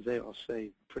definitions, they all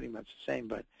say pretty much the same,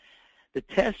 but the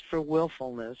test for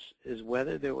willfulness is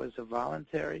whether there was a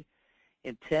voluntary,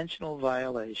 intentional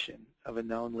violation of a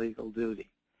known legal duty.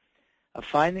 A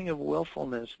finding of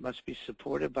willfulness must be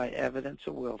supported by evidence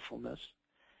of willfulness.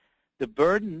 The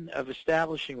burden of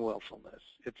establishing willfulness,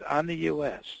 it's on the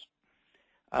U.S.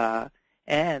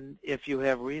 And if you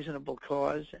have reasonable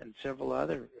cause and several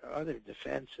other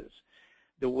defenses,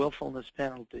 the willfulness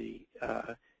penalty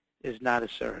is not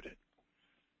asserted.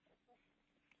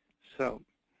 So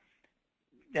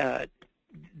this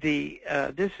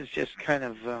is just kind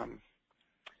of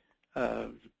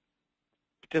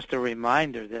just a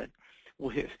reminder that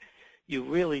you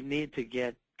really need to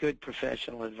get good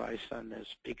professional advice on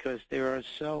this, because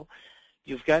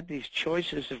you've got these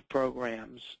choices of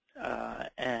programs,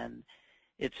 and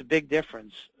it's a big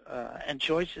difference, and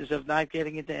choices of not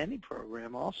getting into any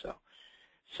program also.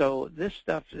 So this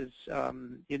stuff is,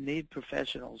 you need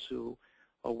professionals who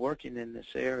are working in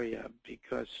this area,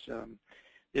 because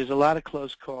there's a lot of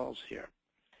close calls here.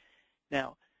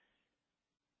 Now,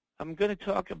 I'm going to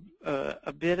talk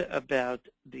a bit about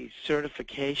the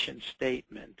certification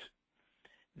statement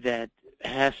that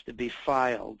has to be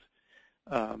filed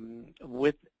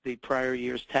with the prior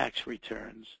year's tax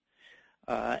returns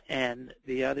and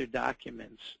the other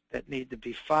documents that need to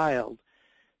be filed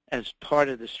as part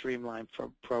of the Streamline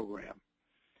program.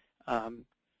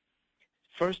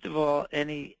 First of all,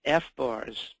 any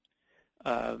FBARs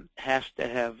has to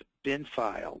have been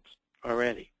filed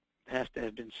already. It has to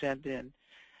have been sent in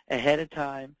ahead of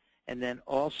time and then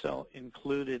also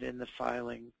included in the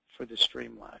filing for the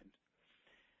Streamline.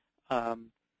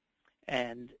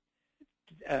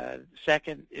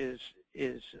 Second is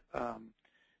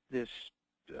this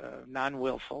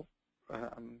non-willful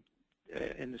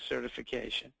in the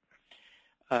certification.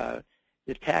 The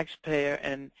taxpayer,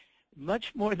 and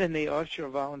much more than the Offshore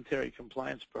Voluntary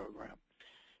Compliance Program,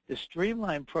 the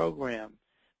Streamline program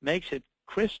makes it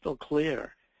crystal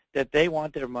clear that they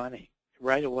want their money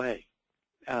right away.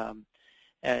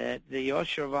 The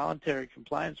Offshore Voluntary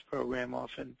Compliance Program,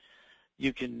 often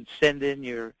you can send in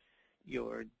your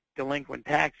delinquent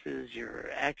taxes, your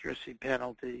accuracy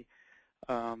penalty,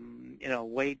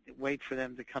 wait for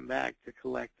them to come back to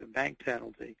collect the bank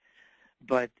penalty.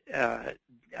 But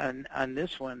on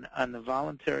this one, on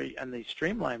the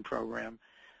Streamline program,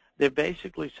 they're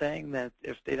basically saying that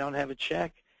if they don't have a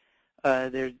check,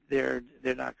 they're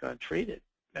not going to treat it.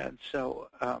 And so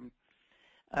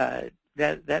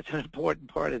that's an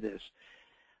important part of this.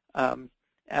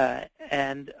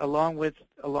 And along with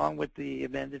the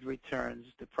amended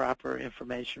returns, the proper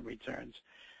information returns,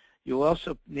 you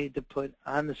also need to put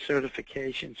on the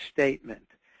certification statement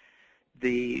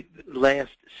the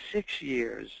last 6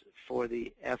 years for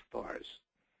the FBARs.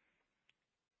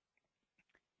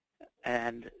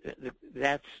 And the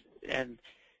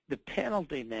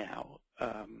penalty now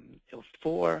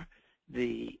for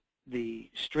the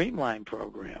Streamline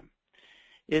program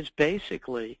is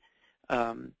basically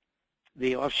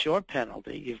the offshore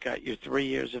penalty. You've got your 3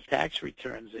 years of tax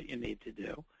returns that you need to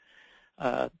do.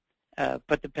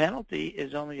 But the penalty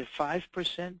is only a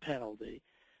 5% penalty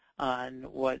on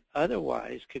what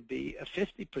otherwise could be a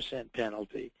 50%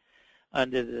 penalty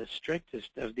under the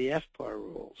strictest of the FBAR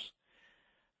rules.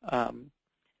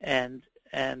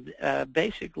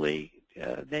 Basically,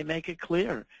 they make it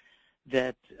clear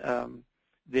that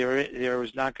there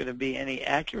is not going to be any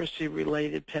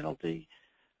accuracy-related penalty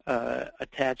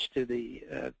attached to the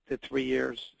 3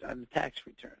 years on the tax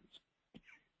returns.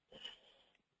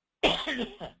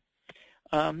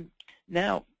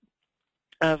 Now,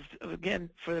 again,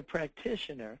 for the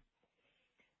practitioner,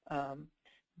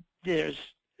 there's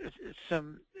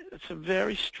some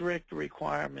very strict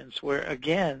requirements where,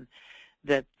 again,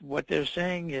 that what they're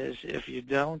saying is if you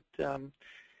don't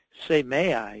say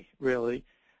may I, really,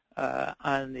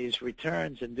 on these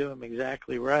returns and do them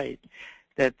exactly right,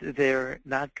 that they're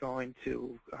not going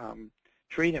to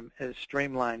treat them as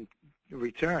streamlined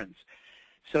returns.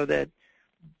 So that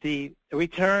the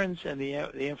returns and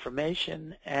the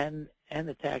information and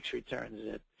the tax returns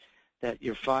that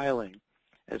you're filing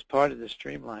as part of the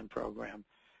Streamline program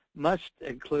must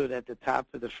include at the top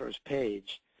of the first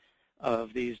page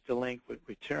of these delinquent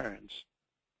returns,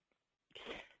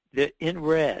 in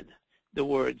red, the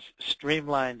words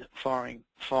streamlined foreign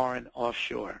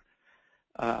offshore,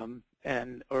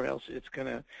 or else it's going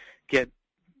to get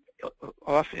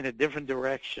off in a different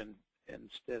direction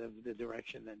instead of the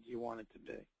direction that you want it to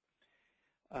be.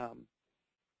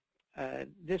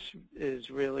 This is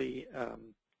really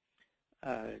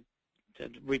a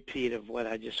repeat of what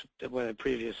I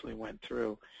previously went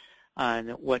through on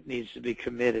what needs to be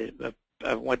committed,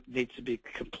 what needs to be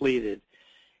completed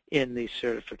in the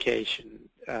certification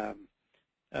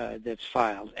that's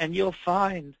filed. And you'll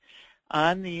find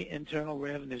on the Internal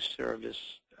Revenue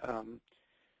Service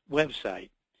website,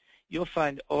 you'll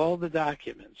find all the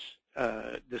documents,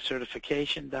 the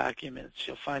certification documents.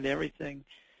 You'll find everything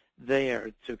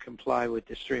there to comply with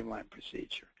the Streamline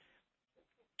procedure.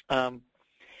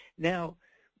 Now,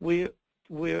 we're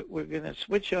going to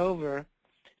switch over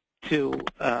to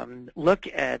look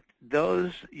at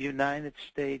those United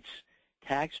States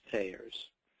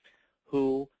taxpayers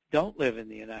who don't live in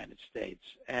the United States,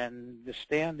 and the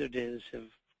standard is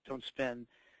don't spend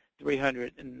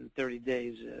 330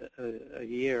 days a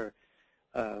year,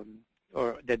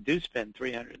 or that do spend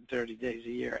 330 days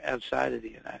a year outside of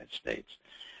the United States.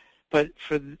 But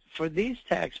for these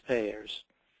taxpayers,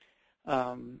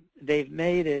 they've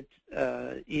made it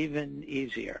even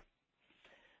easier.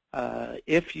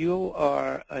 If you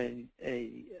are a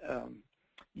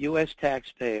U.S.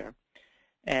 taxpayer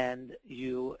and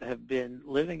you have been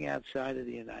living outside of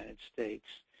the United States,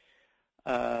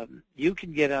 you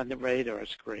can get on the radar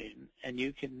screen and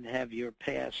you can have your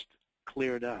past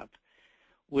cleared up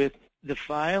with the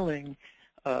filing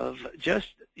of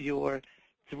just your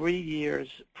 3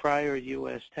 years prior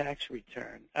U.S. tax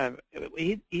return.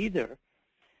 Either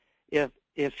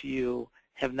if you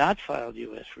have not filed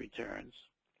U.S. returns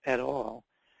at all,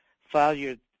 file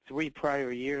your 3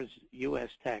 prior years U.S.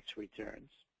 tax returns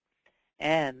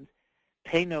and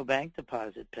pay no bank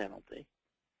deposit penalty.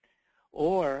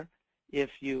 Or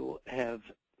if you have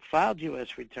filed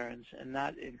U.S. returns and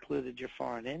not included your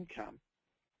foreign income,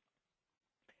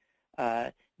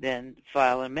 then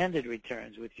file amended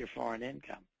returns with your foreign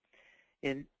income.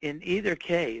 In either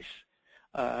case,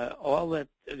 all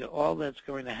that's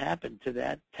going to happen to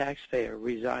that taxpayer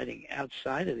residing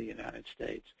outside of the United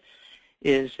States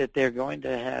is that they're going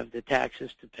to have the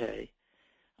taxes to pay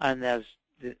on that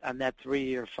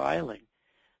 3-year filing,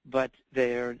 but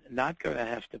they're not going to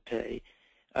have to pay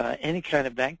any kind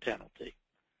of bank penalty.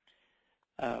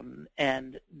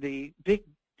 And the big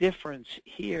difference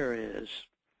here is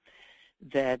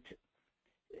that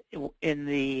in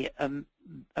the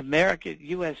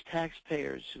U.S.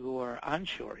 taxpayers who are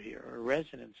onshore here, or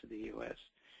residents of the U.S.,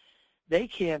 they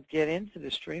can't get into the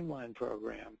Streamline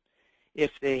program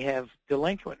if they have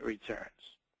delinquent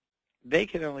returns. They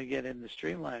can only get in the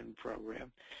Streamline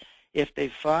program if they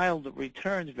filed the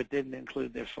returns but didn't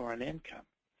include their foreign income.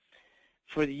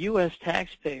 For the U.S.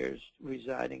 taxpayers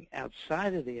residing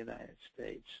outside of the United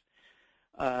States,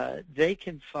 they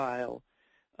can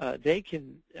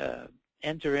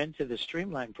enter into the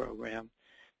Streamline program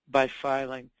by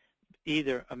filing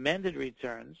either amended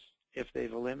returns if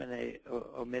they've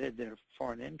omitted their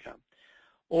foreign income,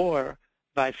 or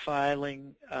by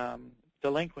filing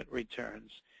delinquent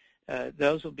returns.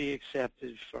 Those will be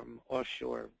accepted from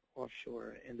offshore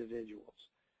individuals.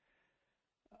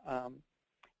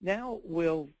 Now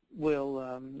the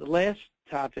last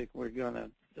topic we're going to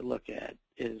look at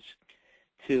is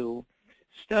to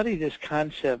study this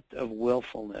concept of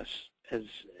willfulness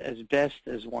as best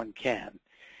as one can.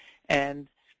 And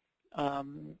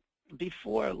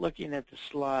before looking at the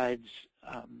slides,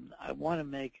 I want to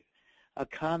make a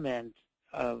comment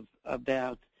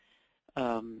about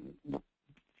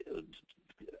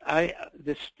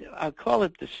I'll call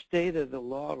it the state of the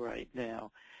law right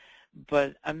now,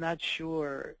 but I'm not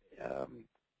sure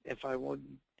if I would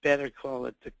better call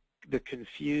it the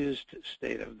confused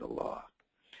state of the law.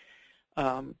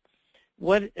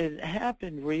 What has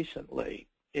happened recently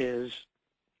is,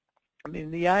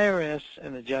 the IRS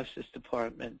and the Justice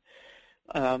Department,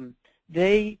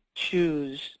 they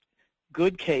choose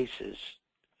good cases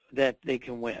that they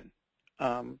can win,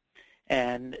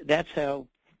 and that's how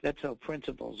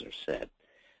principles are set.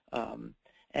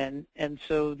 And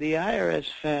so the IRS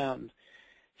found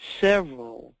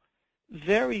several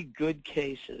very good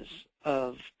cases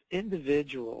of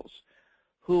individuals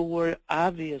who were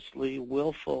obviously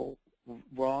willful,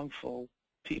 wrongful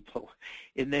people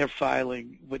in their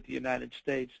filing with the United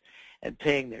States and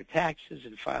paying their taxes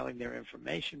and filing their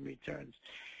information returns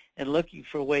and looking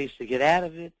for ways to get out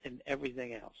of it and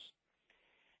everything else.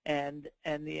 And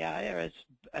the IRS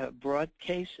brought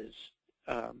cases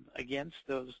against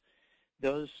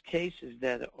those cases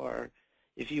that are,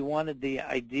 if you wanted the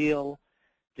ideal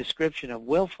description of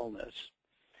willfulness,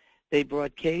 they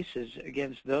brought cases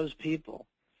against those people.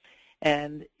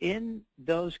 And in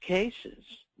those cases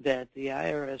that the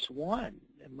IRS won,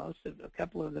 and a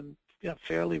couple of them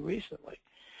fairly recently,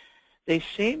 they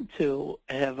seem to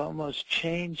have almost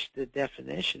changed the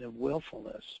definition of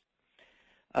willfulness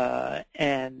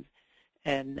and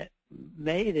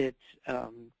made it,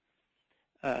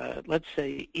 let's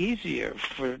say, easier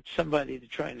for somebody to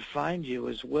try and find you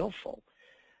as willful.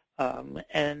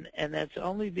 And that's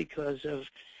only because of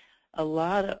a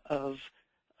lot of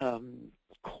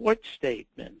court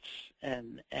statements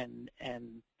and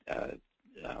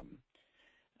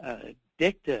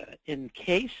dicta in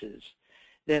cases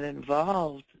that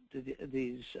involved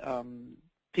these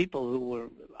people who were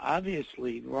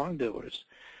obviously wrongdoers,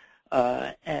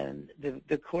 and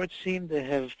the courts seem to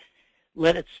have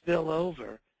let it spill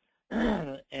over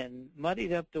and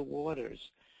muddied up the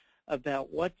waters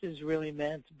about what is really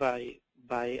meant by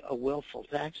a willful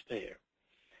taxpayer.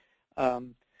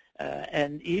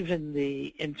 And even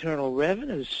the Internal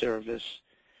Revenue Service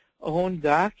own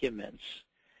documents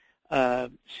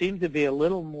seem to be a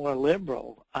little more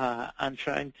liberal on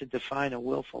trying to define a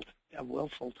willful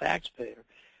taxpayer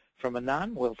from a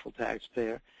non-willful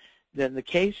taxpayer than the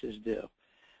cases do.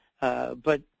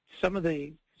 But some of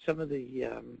the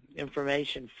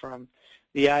information from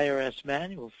the IRS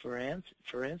manual, for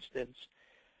instance,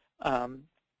 I'm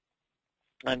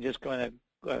just going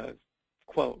to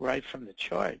quote right from the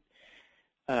chart.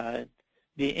 The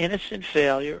innocent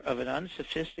failure of an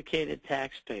unsophisticated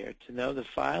taxpayer to know the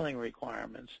filing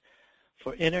requirements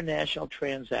for international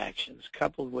transactions,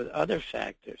 coupled with other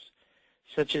factors,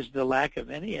 such as the lack of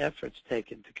any efforts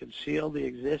taken to conceal the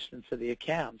existence of the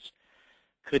accounts,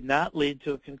 could not lead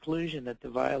to a conclusion that the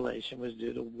violation was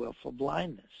due to willful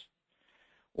blindness.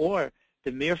 Or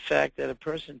the mere fact that a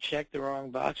person checked the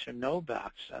wrong box or no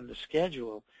box on the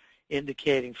schedule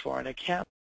indicating foreign account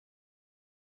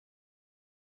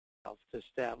to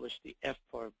establish the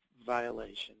FPAR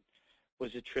violation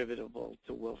was attributable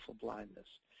to willful blindness.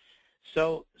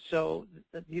 So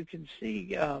you can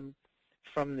see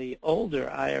from the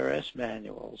older IRS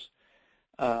manuals,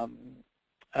 I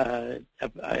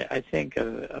think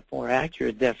a more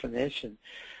accurate definition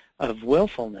of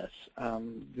willfulness.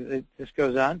 This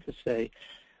goes on to say,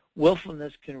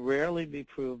 willfulness can rarely be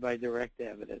proved by direct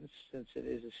evidence since it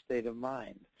is a state of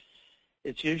mind.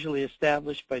 It's usually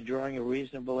established by drawing a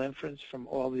reasonable inference from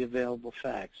all the available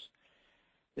facts.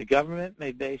 The government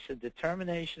may base a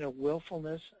determination of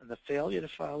willfulness and the failure to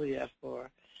file the FBAR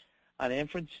on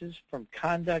inferences from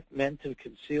conduct meant to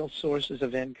conceal sources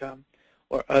of income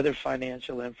or other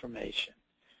financial information.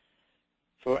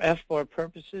 For FBAR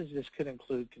purposes, this could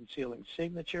include concealing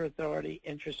signature authority,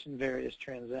 interest in various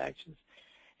transactions,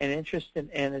 and interest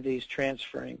in entities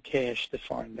transferring cash to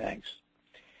foreign banks.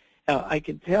 Now, I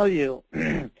can tell you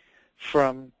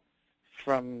from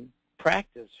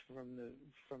practice,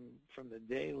 from the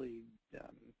daily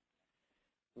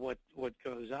what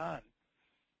goes on,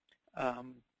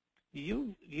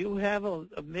 you have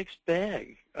a mixed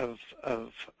bag of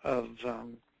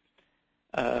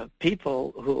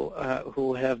people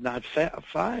who have not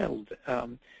filed.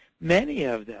 Many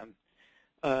of them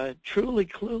truly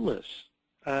clueless.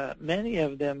 Many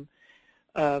of them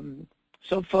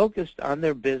so focused on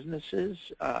their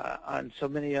businesses, on so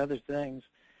many other things,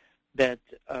 that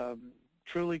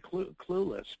truly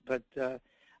clueless. But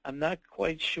I'm not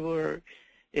quite sure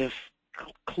if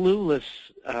clueless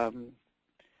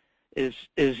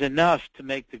is enough to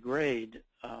make the grade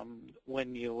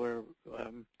when you're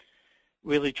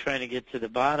really trying to get to the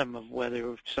bottom of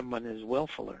whether someone is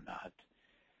willful or not.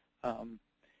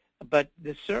 But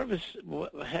the service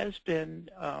has been,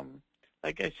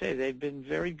 like I say, they've been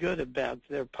very good about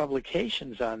their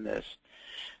publications on this,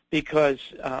 because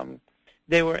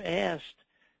they were asked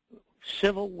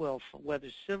whether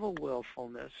civil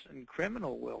willfulness and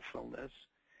criminal willfulness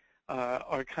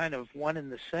are kind of one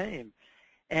and the same.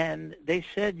 And they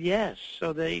said yes.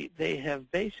 So they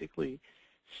have basically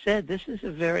said this is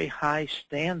a very high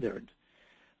standard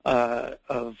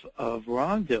of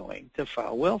wrongdoing to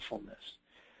file willfulness.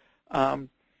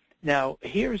 Now,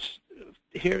 here's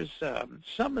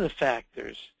some of the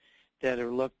factors that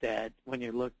are looked at when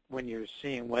you're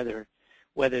seeing whether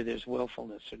there's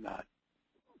willfulness or not.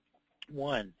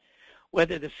 One,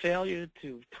 whether the failure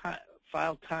to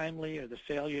file timely or the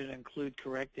failure to include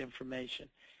correct information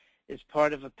is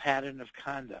part of a pattern of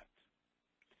conduct,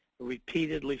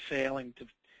 repeatedly failing to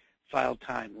file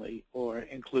timely or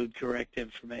include correct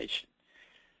information.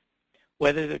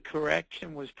 Whether the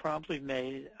correction was promptly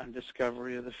made on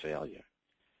discovery of the failure.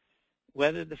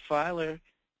 Whether the filer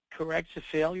corrects a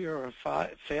failure or a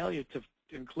failure to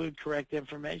include correct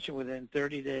information within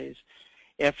 30 days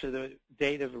after the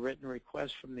date of a written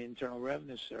request from the Internal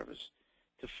Revenue Service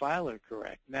to file or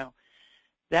correct. Now,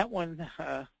 that one,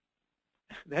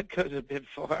 that goes a bit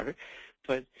far,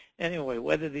 but anyway,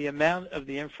 whether the amount of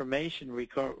the information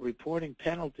reporting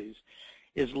penalties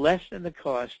is less than the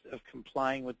cost of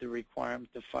complying with the requirement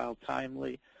to file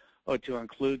timely or to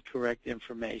include correct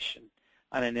information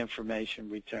on an information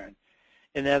return.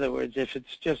 In other words, if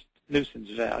it's just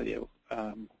nuisance value,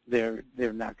 they're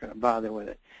not going to bother with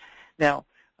it. Now,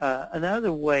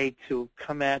 another way to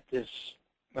come at this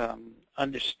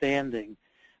understanding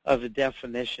of the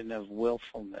definition of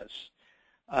willfulness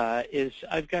is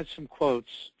I've got some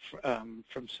quotes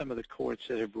from some of the courts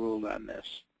that have ruled on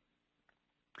this.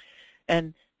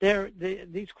 And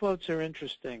these quotes are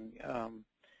interesting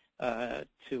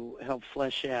to help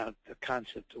flesh out the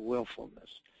concept of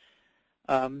willfulness.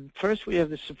 First, we have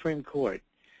the Supreme Court,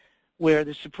 where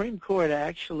the Supreme Court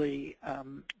actually,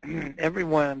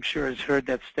 everyone I'm sure has heard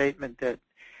that statement that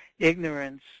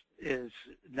ignorance is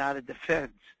not a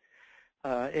defense.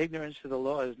 Ignorance of the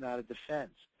law is not a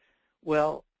defense.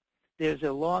 Well, there's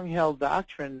a long-held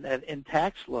doctrine that in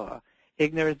tax law,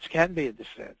 ignorance can be a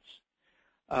defense.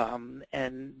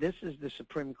 And this is the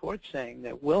Supreme Court saying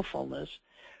that willfulness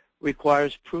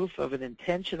requires proof of an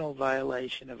intentional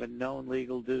violation of a known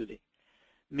legal duty,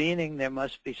 meaning there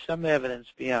must be some evidence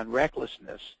beyond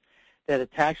recklessness that a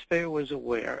taxpayer was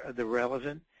aware of the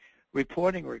relevant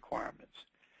reporting requirements.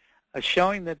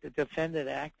 Showing that the defendant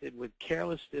acted with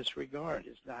careless disregard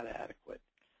is not adequate.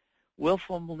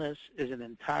 Willfulness is an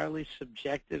entirely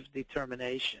subjective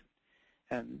determination.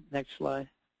 And next slide.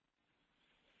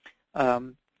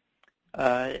 Under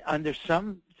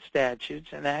some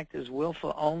statutes, an act is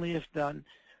willful only if done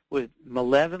with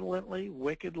malevolently,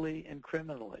 wickedly, and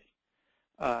criminally.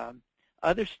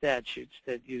 Other statutes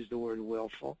that use the word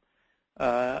willful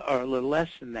are a little less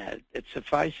than that. It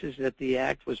suffices that the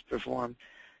act was performed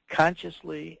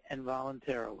consciously and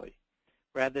voluntarily,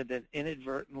 rather than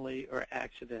inadvertently or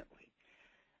accidentally.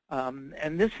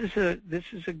 And this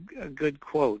is a good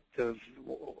quote of,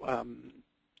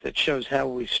 that shows how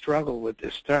we struggle with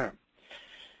this term.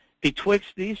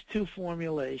 Betwixt these two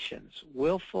formulations,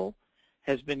 willful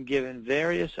has been given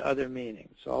various other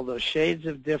meanings, although shades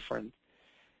of difference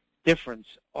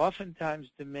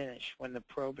oftentimes diminish when the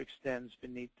probe extends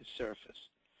beneath the surface.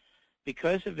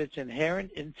 Because of its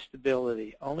inherent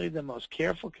instability, only the most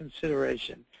careful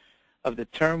consideration of the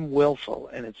term willful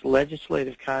in its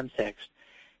legislative context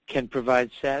can provide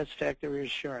satisfactory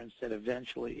assurance that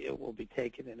eventually it will be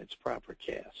taken in its proper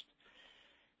cast.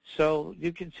 So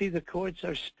you can see the courts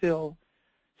are still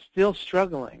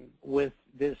struggling with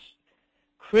this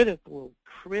critical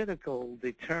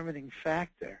determining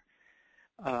factor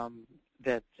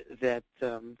that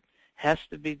has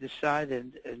to be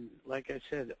decided. And like I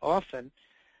said, often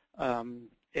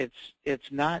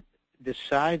it's not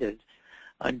decided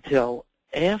until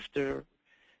after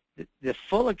the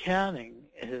full accounting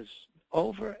is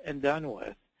over and done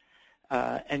with,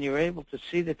 and you're able to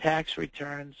see the tax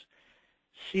returns,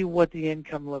 see what the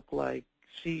income looked like,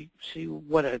 see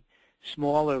what a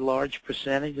small or large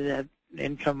percentage of that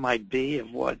income might be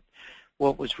of what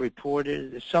was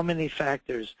reported. There's so many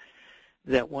factors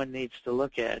that one needs to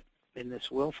look at in this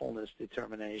willfulness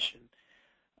determination,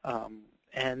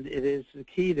 and it is the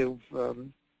key to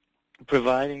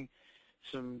providing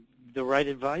the right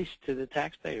advice to the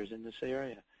taxpayers in this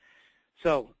area.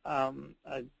 So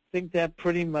I think that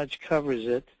pretty much covers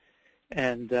it,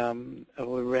 and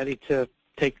we're ready to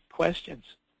take questions.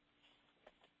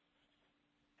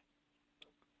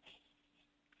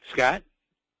 Scott?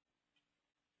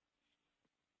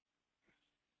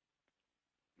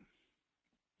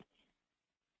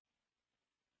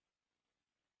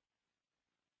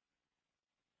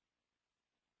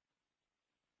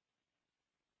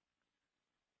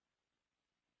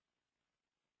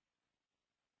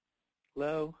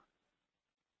 Hello?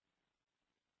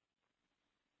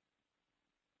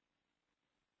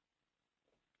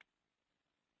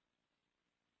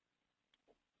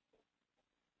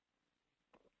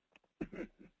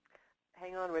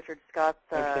 Hang on, Richard. Scott's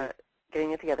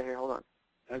getting it together here. Hold on.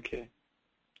 Okay.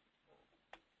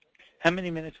 How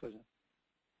many minutes was it?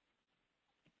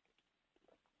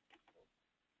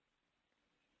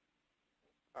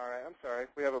 All right, I'm sorry.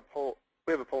 We have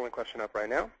a polling question up right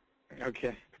now.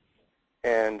 Okay.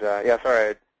 And yeah, sorry, I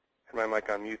had my mic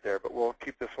on mute there, but we'll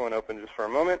keep this one open just for a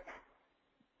moment.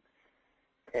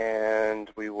 And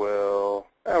we will,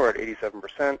 we're at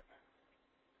 87%.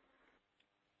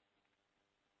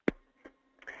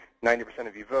 90%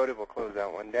 of you voted. We'll close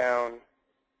that one down.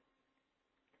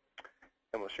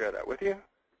 And we'll share that with you.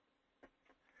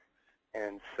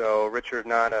 And so, Richard,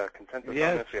 not a consensus on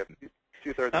this. We have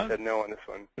two-thirds that said no on this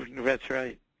one. That's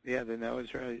right. Yeah, the no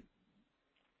is right.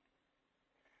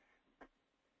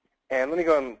 And let me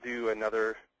go and do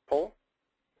another poll.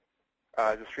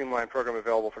 Is a streamlined program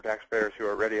available for taxpayers who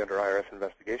are already under IRS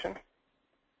investigation?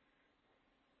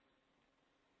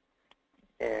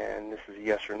 And this is a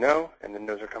yes or no, and the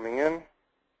no's are coming in.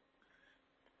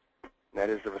 And that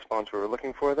is the response we were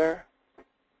looking for there.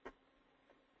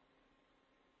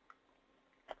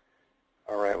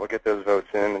 All right, we'll get those votes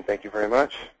in, and thank you very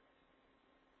much.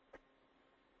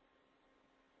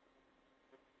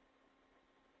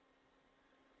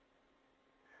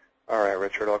 All right,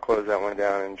 Richard, I'll close that one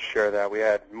down and share that. We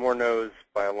had more no's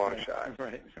by a long shot.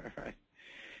 Right.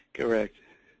 Correct.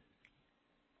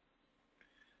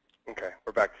 Okay,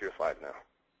 we're back to your slides now.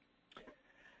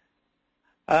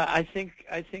 I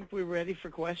think we're ready for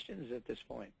questions at this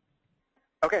point.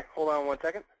 Okay, hold on one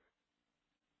second.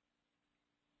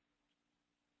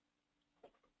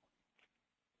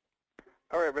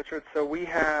 All right, Richard. So we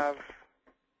have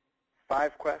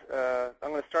 5 questions. I'm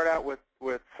going to start out with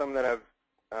some that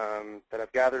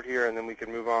I've gathered here, and then we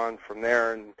can move on from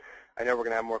there. And I know we're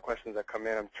going to have more questions that come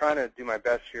in. I'm trying to do my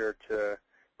best here to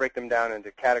break them down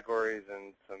into categories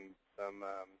and some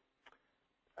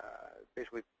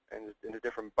basically into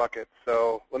different buckets.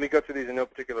 So let me go through these in no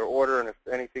particular order, and if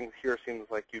anything here seems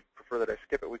like you'd prefer that I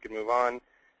skip it, we can move on.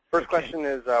 First question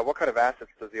is, what kind of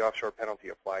assets does the offshore penalty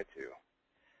apply to?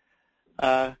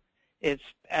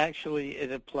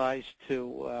 It applies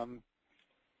to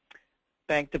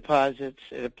bank deposits.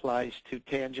 It applies to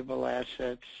tangible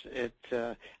assets.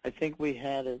 I think we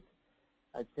had it.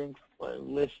 I think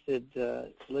listed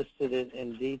it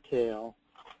in detail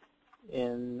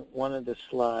in one of the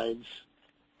slides.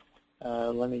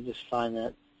 Let me just find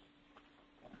that.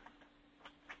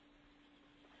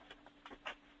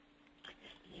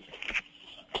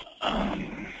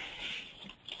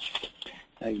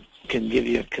 I can give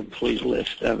you a complete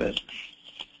list of it.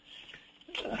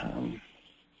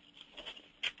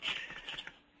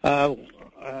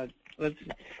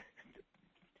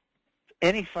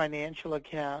 Any financial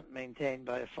account maintained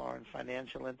by a foreign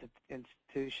financial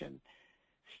institution,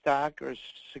 stock or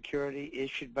security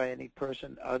issued by any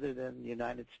person other than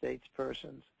United States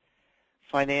persons,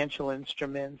 financial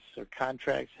instruments or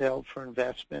contracts held for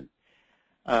investment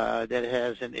that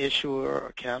has an issuer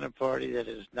or counterparty that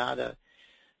is not a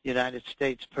United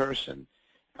States person,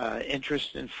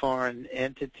 interest in foreign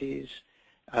entities,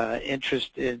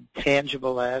 interest in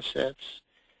tangible assets,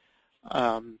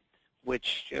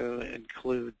 which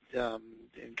include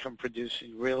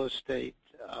income-producing real estate.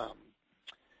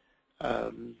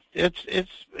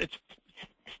 It's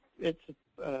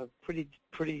pretty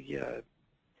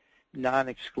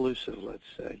non-exclusive, let's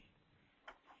say.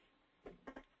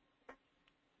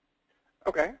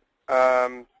 Okay.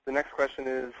 The next question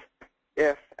is,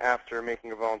 if, after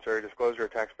making a voluntary disclosure, a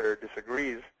taxpayer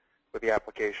disagrees with the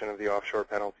application of the offshore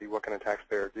penalty, what can a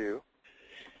taxpayer do?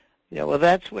 Yeah, well,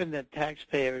 that's when the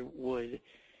taxpayer would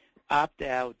opt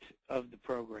out of the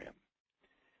program.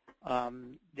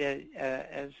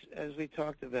 As we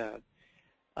talked about,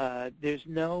 there's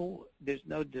no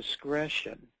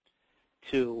discretion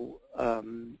to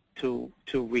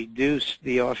reduce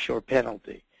the offshore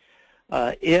penalty.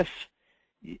 If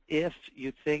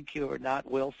you think you're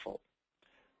not willful,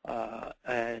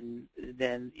 and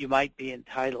then you might be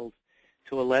entitled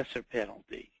to a lesser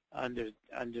penalty under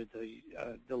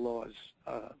the laws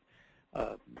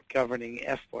governing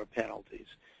FBAR penalties.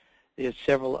 There's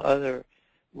several other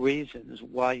reasons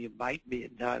why you might be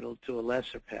entitled to a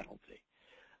lesser penalty,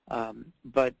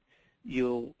 but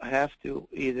you'll have to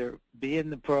either be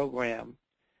in the program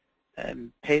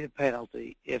and pay the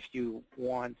penalty if you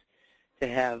want to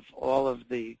have all of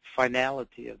the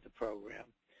finality of the program,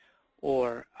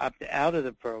 or opt out of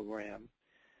the program,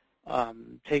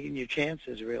 taking your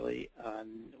chances really on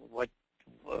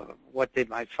what they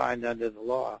might find under the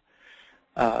law.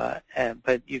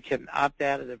 But you can opt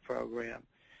out of the program,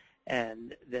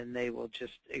 and then they will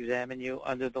just examine you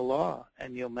under the law,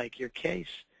 and you'll make your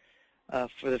case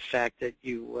for the fact that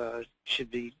you should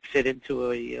be fit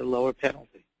into a lower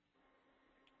penalty.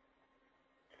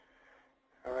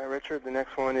 All right, Richard, the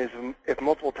next one is, if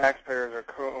multiple taxpayers are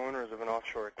co-owners of an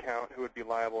offshore account, who would be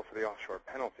liable for the offshore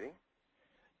penalty?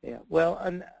 Yeah, well,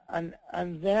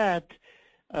 on that,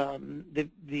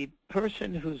 the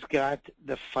person who's got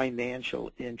the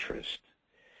financial interest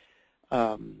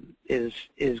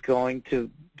is going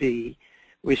to be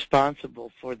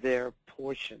responsible for their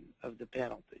portion of the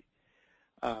penalty.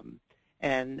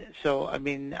 And so, I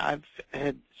mean, I've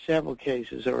had several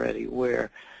cases already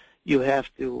where you have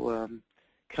to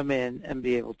come in and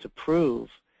be able to prove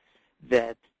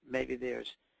that maybe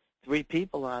there's 3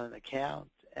 people on an account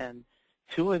and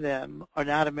 2 of them are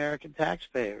not American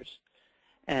taxpayers,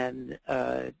 and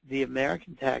the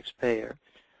American taxpayer,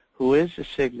 who is a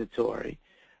signatory,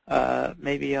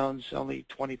 maybe owns only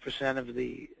 20%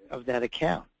 of that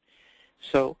account.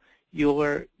 So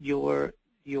your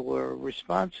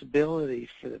responsibility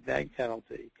for the bank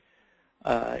penalty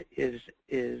is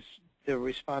the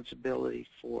responsibility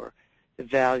for the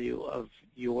value of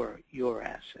your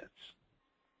assets.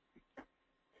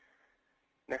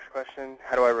 Next question,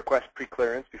 how do I request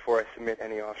pre-clearance before I submit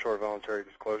any offshore voluntary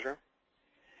disclosure?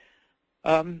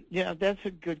 Yeah, that's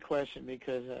a good question,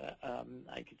 because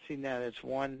I can see now that's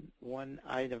one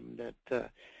item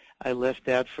that I left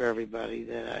out for everybody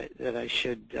that I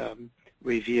should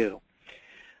review.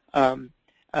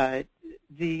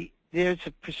 The there's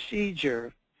a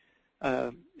procedure.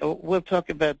 We'll talk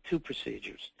about two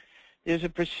procedures. There's a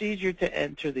procedure to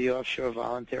enter the Offshore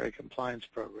Voluntary Compliance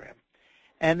Program,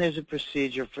 and there's a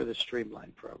procedure for the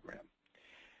Streamline Program.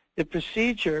 The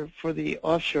procedure for the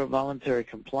Offshore Voluntary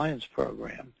Compliance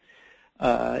Program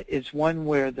is one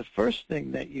where the first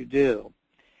thing that you do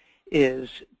is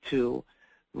to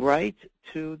write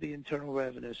to the Internal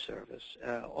Revenue Service.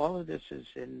 All of this is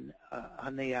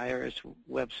on the IRS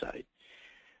website.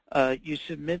 You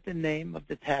submit the name of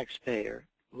the taxpayer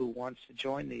who wants to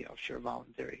join the Offshore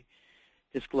Voluntary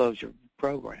Disclosure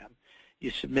Program.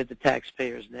 You submit the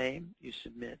taxpayer's name. You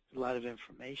submit a lot of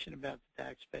information about the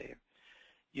taxpayer.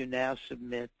 You now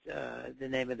submit the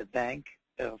name of the bank,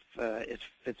 if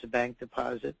it's a bank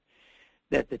deposit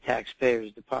that the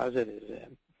taxpayer's deposit is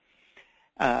in.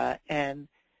 And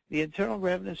the Internal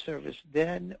Revenue Service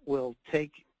then will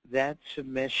take that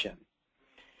submission.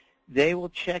 They will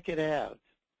check it out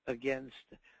against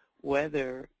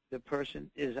whether the person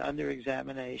is under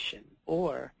examination,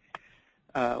 or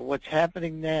what's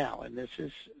happening now, and this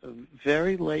is a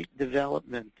very late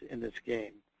development in this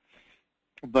game,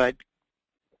 but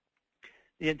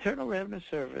the Internal Revenue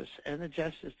Service and the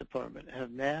Justice Department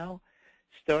have now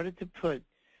started to put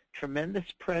tremendous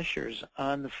pressures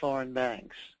on the foreign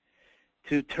banks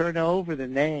to turn over the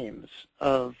names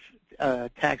of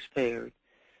taxpayer,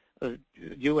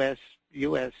 U.S.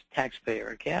 taxpayer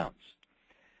accounts,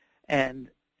 and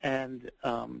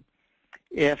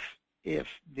if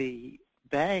the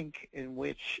bank in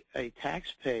which a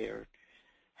taxpayer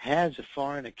has a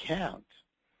foreign account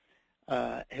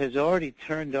has already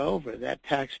turned over that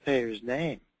taxpayer's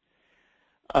name,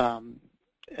 I'm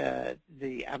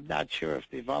not sure if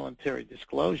the voluntary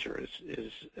disclosure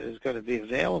is going to be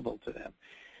available to them.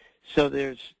 So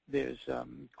there's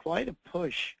quite a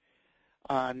push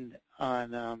on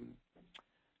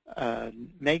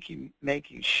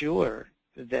making sure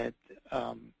that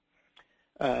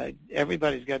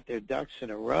everybody's got their ducks in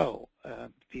a row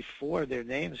before their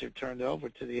names are turned over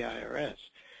to the IRS.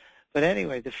 But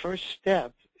anyway, the first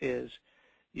step is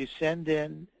you send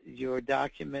in your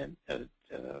document,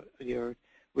 your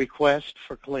request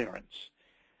for clearance,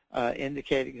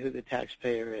 indicating who the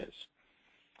taxpayer is.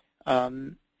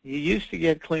 You used to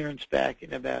get clearance back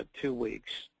in about 2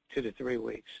 weeks, 2 to 3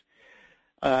 weeks.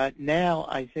 Now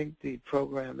I think the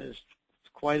program is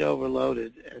quite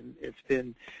overloaded, and it's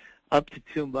been up to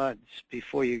 2 months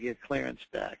before you get clearance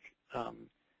back,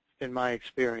 in my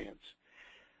experience.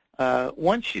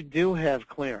 Once you do have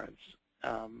clearance,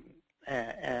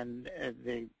 and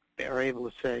they are able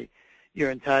to say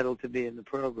you're entitled to be in the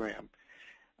program,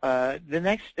 the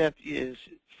next step is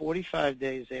 45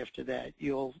 days after that,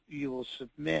 you will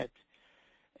submit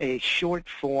a short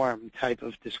form type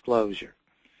of disclosure.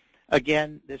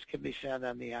 Again, this can be found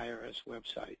on the IRS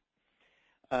website,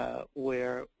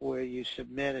 where you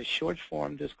submit a short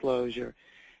form disclosure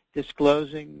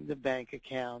disclosing the bank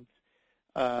account,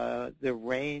 the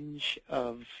range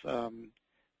of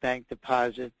bank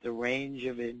deposit, the range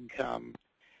of income,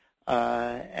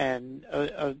 and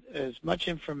as much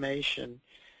information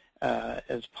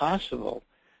as possible.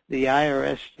 The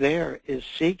IRS there is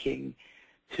seeking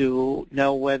to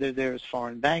know whether there's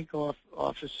foreign bank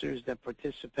officers that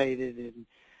participated in,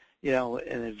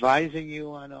 in advising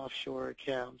you on offshore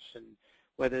accounts, and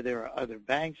whether there are other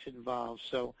banks involved.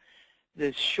 So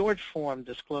this short form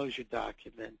disclosure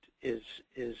document is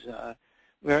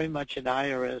very much an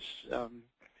IRS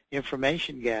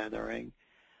information gathering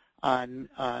on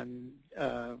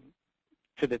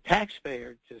to the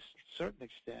taxpayer to a certain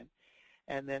extent,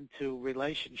 and then to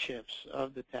relationships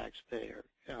of the taxpayer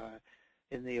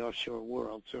in the offshore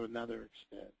world to another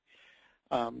extent.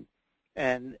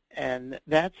 And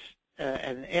that's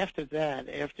and after that,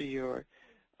 after your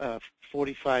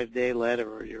 45-day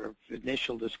letter or your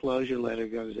initial disclosure letter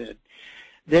goes in,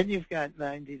 then you've got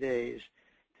 90 days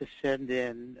to send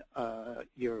in all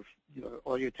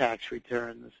your tax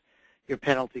returns, your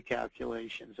penalty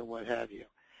calculations, and what have you.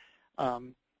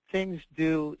 Things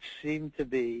do seem to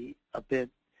be a bit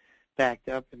backed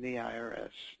up in the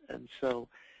IRS, and so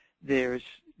there's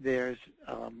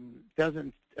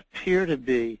doesn't appear to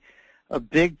be a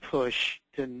big push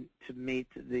to meet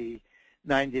the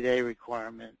 90-day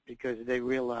requirement, because they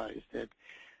realize that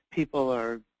people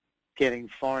are getting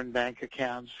foreign bank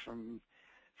accounts from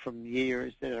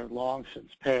years that are long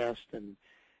since passed, and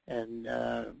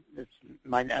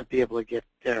might not be able to get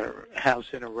their house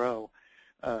in a row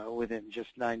within just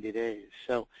 90 days.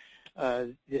 So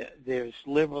there's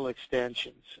liberal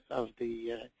extensions of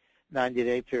the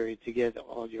 90-day period to get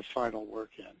all your final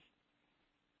work in.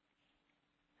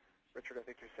 Richard, I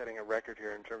think you're setting a record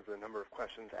here in terms of the number of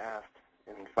questions asked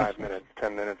in 5 minutes,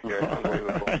 10 minutes here.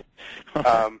 Unbelievable.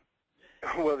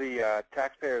 Will the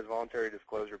taxpayer's voluntary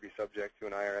disclosure be subject to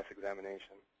an IRS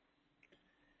examination?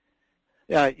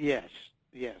 Yes.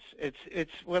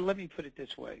 It's well. Let me put it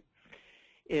this way.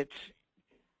 It's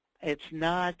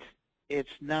not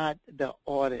the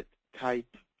audit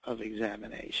type of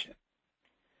examination,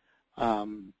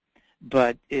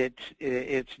 but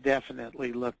it's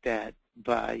definitely looked at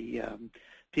by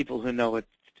people who know what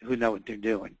they're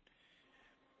doing.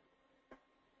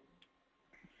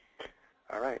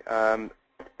 All right.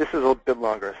 This is a little bit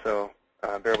longer, so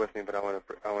bear with me, but I want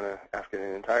to ask it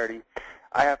in entirety.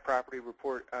 I have properly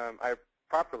reported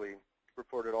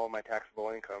all my taxable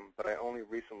income, but I only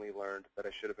recently learned that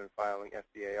I should have been filing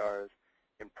FBARs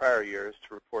in prior years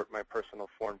to report my personal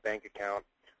foreign bank account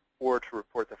or to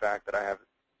report the fact that I have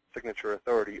signature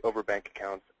authority over bank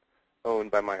accounts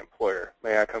owned by my employer.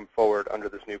 May I come forward under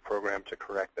this new program to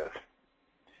correct this?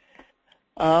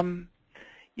 Let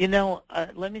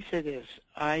me say this.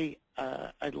 I'd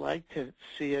like to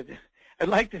see it. I'd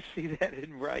like to see that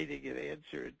in writing and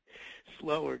answer it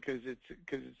slower because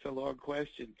it's a long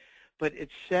question. But it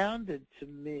sounded to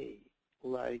me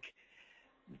like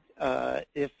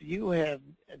if you have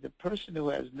the person who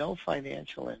has no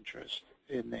financial interest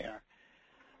in there,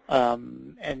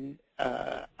 I'd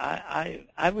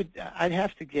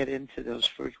have to get into those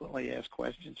frequently asked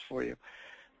questions for you.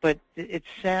 But it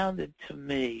sounded to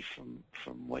me from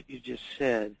what you just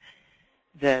said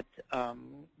that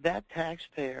that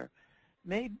taxpayer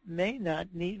may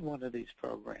not need one of these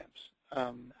programs.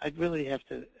 I'd really have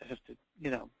to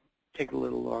take a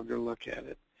little longer look at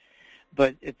it.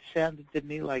 But it sounded to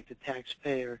me like the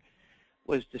taxpayer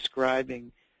was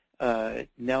describing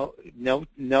no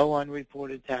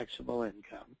unreported taxable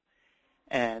income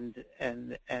and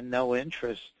no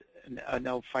interest,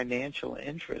 no financial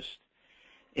interest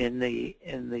in the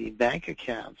bank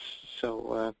accounts.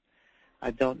 So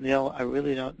I don't know. I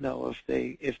really don't know if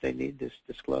they need this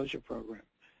disclosure program.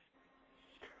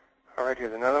 All right,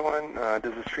 here's another one.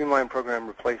 Does the Streamline program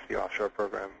replace the Offshore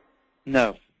program?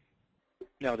 No.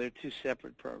 No, they're two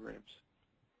separate programs.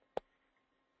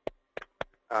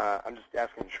 I'm just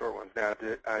asking short ones now.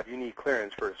 Do you need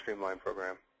clearance for a Streamline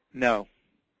program? No.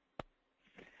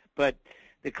 But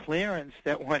the clearance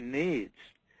that one needs,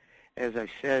 as I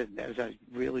said, as I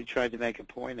really tried to make a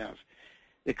point of,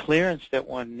 the clearance that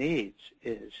one needs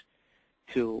is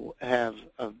to have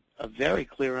a very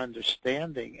clear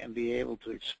understanding and be able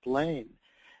to explain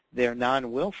their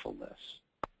non-willfulness,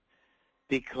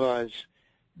 because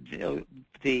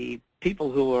the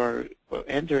people who are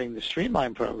entering the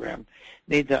Streamline program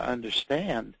need to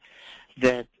understand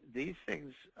that these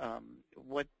things, the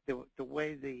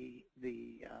way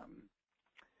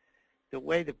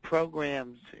the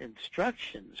program's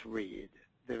instructions read,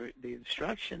 the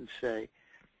instructions say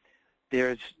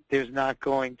there's not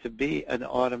going to be an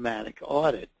automatic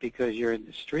audit because you're in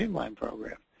the Streamline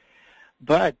program.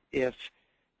 But if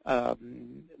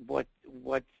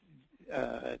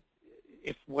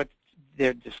what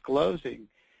they're disclosing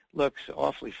looks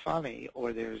awfully funny,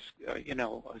 or there's it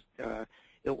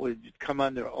would come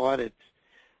under audit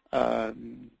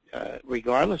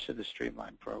regardless of the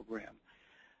Streamline program.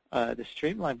 The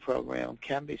Streamline program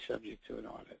can be subject to an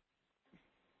audit.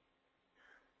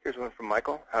 Here's one from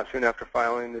Michael. How soon after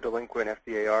filing the delinquent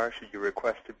FBAR should you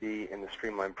request to be in the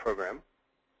Streamline program?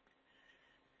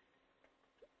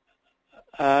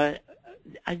 I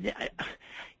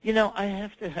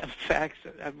have to have facts.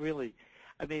 In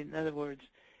other words,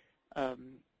 I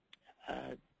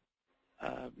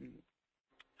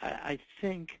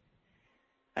think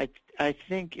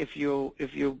if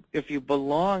you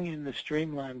belong in the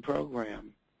Streamline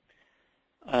program,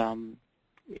 I'm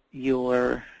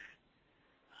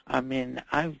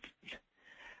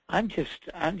just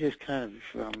kind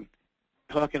of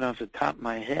talking off the top of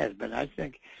my head, but I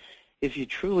think if you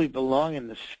truly belong in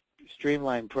the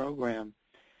Streamline program,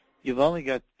 you've only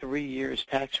got 3 years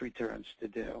tax returns to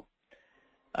do.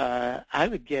 I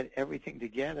would get everything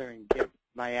together and get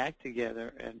my act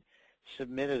together and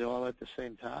submit it all at the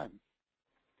same time,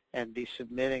 and be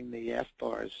submitting the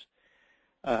FBARs,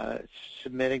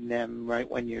 submitting them right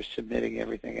when you're submitting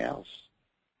everything else.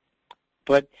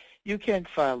 But you can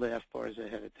file the FBARs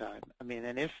ahead of time.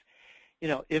 And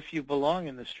if you belong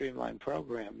in the Streamline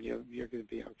program, you're going to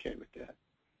be okay with that.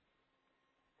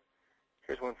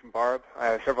 Here's one from Barb. I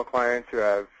have several clients who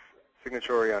have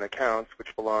signatory on accounts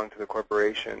which belong to the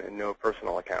corporation and no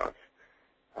personal accounts.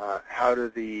 How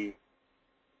do we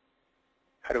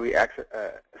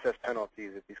assess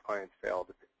penalties if these clients fail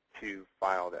to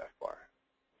file the FBAR?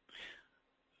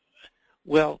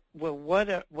 Well,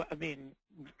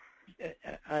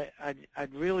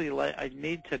 I'd really like. I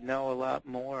need to know a lot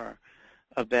more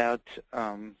about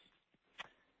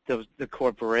the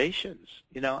corporations.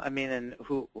 I mean, and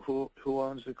who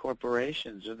owns the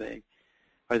corporations? Are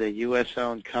they U.S.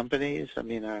 owned companies? I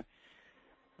mean,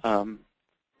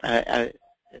 that's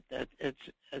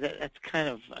kind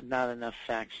of not enough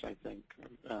facts, I think,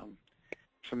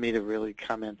 for me to really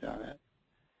comment on it.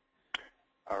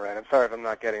 All right. I'm sorry if I'm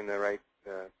not getting the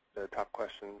top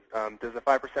questions. Does the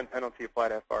 5% penalty apply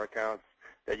to FR accounts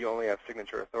that you only have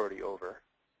signature authority over?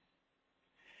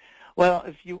 Well,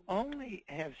 if you only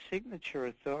have signature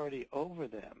authority over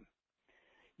them,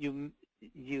 you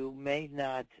may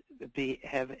not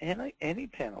have any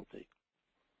penalty.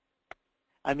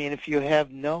 I mean, if you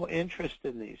have no interest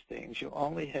in these things, you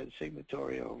only have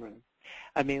signatory over them.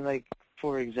 I mean, like,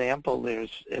 for example,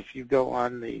 if you go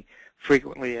on the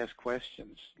frequently asked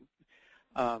questions,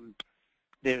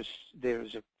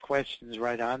 there's questions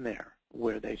right on there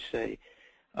where they say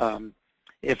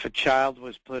if a child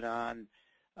was put on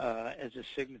as a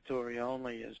signatory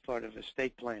only as part of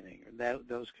estate planning,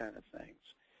 those kind of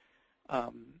things.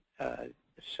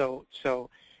 So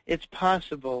it's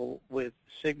possible with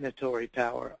signatory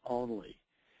power only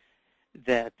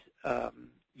that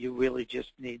you really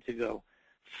just need to go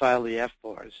file the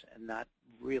FBARs and not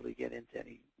really get into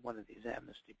any one of these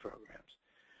amnesty programs.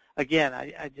 Again,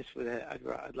 I'd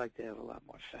like to have a lot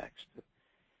more facts to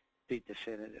be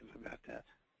definitive about that.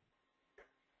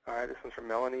 All right, this one's from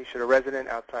Melanie. Should a resident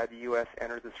outside the U.S.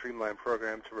 enter the Streamline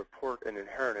program to report an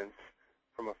inheritance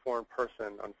from a foreign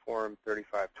person on Form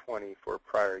 3520 for a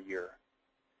prior year?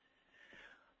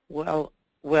 Well,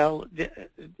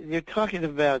 you're talking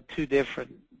about two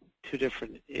different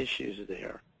issues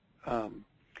there.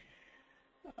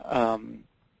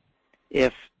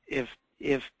 If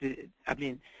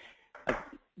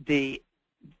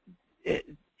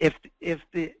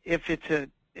it's a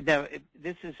now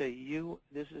this is a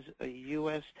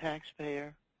U.S.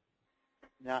 taxpayer,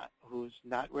 who's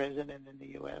not resident in the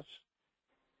U.S.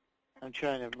 I'm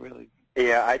trying to really.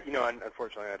 Yeah,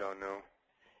 unfortunately, I don't know.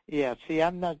 Yeah, see,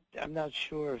 I'm not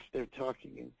sure if they're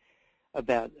talking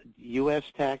about U.S.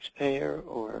 taxpayer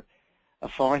or a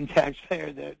foreign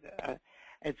taxpayer. That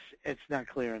it's not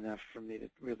clear enough for me to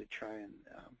really try and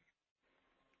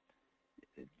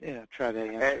try to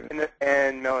answer.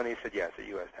 And Melanie said yes, a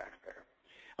U.S. taxpayer.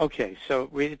 Okay, so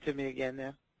read it to me again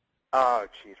now. Oh,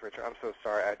 geez, Richard, I'm so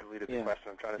sorry. I deleted the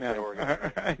question. I'm trying to stay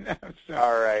organized. I know,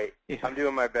 all right. Yeah. I'm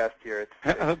doing my best here.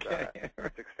 It's okay.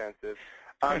 It's extensive.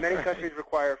 Many countries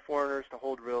require foreigners to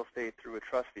hold real estate through a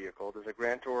trust vehicle. Does a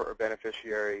grantor or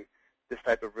beneficiary this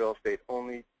type of real estate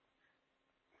only?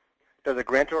 Does a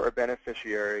grantor or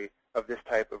beneficiary of this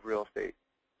type of real estate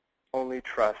only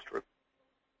trust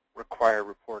require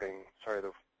reporting? Sorry,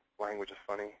 the language is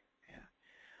funny. Yeah.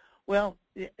 Well,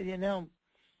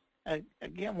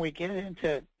 again, we get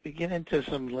into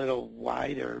some little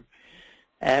wider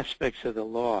aspects of the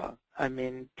law. I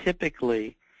mean,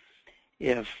 typically,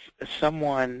 if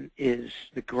someone is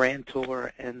the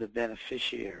grantor and the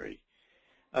beneficiary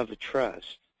of a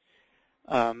trust,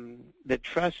 the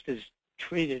trust is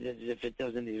treated as if it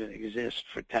doesn't even exist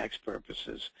for tax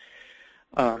purposes,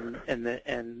 and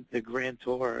the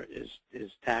grantor is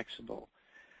taxable.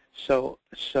 So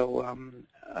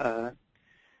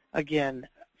again,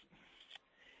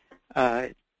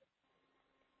 I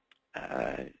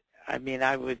mean,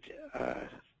 I would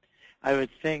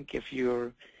think if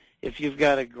you've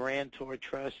got a grantor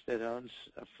trust that owns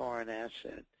a foreign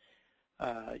asset,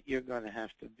 you're going to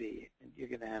have to be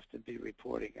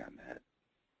reporting on that.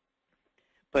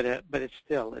 But it's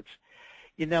still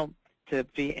to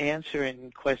be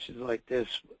answering questions like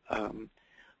this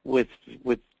with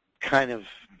kind of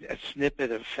a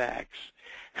snippet of facts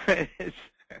can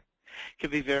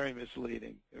be very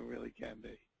misleading. It really can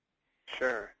be.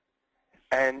 Sure.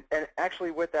 And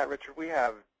actually, with that, Richard, we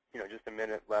have just a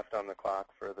minute left on the clock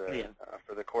for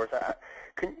the course.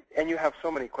 And you have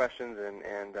so many questions,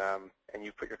 and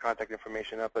you put your contact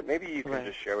information up. But maybe you can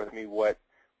just share with me what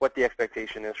the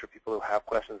expectation is for people who have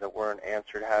questions that weren't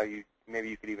answered. Maybe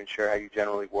you could even share how you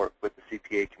generally work with the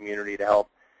CPA community to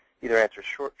help either answer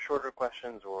shorter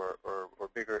questions or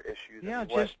bigger issues. Yeah,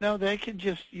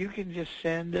 you can just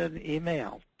send an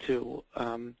email to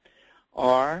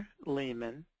R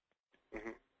Lehman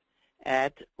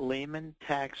at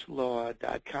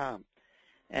LehmanTaxLaw.com,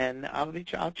 and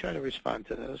I'll try to respond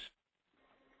to those.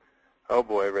 Oh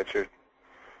boy, Richard.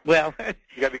 Well, you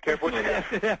gotta be careful. You have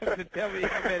to tell me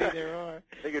how many there are. I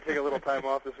think you'll take a little time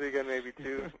off this weekend, maybe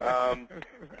two. All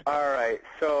right,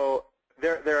 so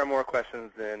there are more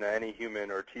questions than any human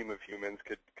or team of humans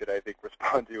could I think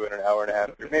respond to in an hour and a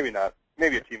half. Or maybe not.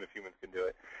 Maybe a team of humans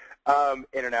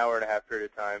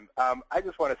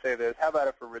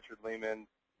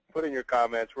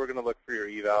comments. We're going to look for your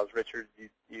evals. Richard,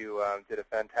 you did a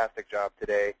fantastic job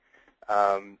today.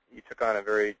 You took on a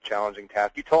very challenging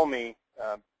task. You told me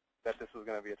that this was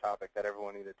going to be a topic that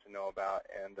everyone needed to know about,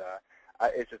 and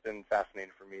it's just been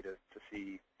fascinating for me to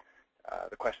see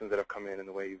the questions that have come in and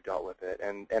the way you've dealt with it.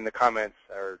 And the comments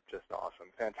are just awesome.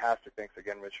 Fantastic. Thanks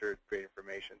again, Richard. Great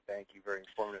information. Thank you. Very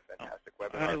informative, fantastic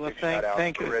webinar. All right, well,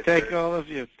 thank you. Richard. Thank all of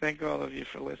you. Thank all of you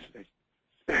for listening.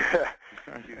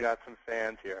 You got some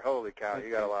fans here. Holy cow,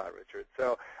 you got a lot, Richard.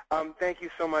 So thank you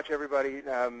so much, everybody,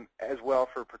 as well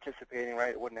for participating,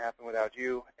 right? It wouldn't happen without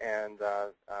you, and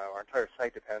our entire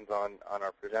site depends on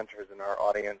our presenters and our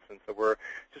audience, and so we're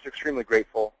just extremely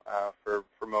grateful for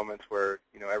moments where,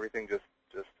 everything just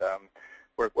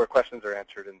where questions are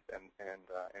answered and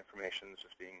information is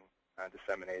just being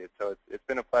disseminated. So it's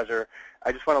been a pleasure.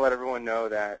 I just want to let everyone know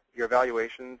that your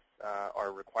evaluations are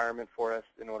a requirement for us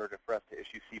in order for us to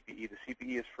issue CPE. The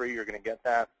CPE is free. You're going to get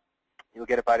that. You'll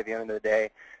get it by the end of the day,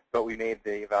 but we made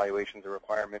the evaluations a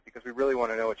requirement because we really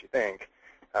want to know what you think.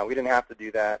 We didn't have to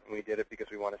do that, and we did it because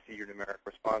we want to see your numeric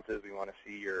responses. We want to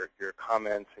see your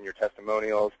comments and your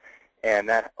testimonials, and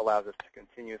that allows us to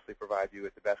continuously provide you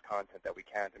with the best content that we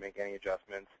can to make any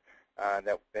adjustments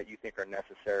that you think are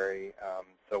necessary.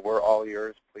 So we're all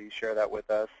yours. Please share that with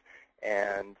us.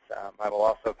 And I will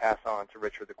also pass on to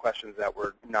Richard the questions that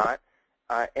were not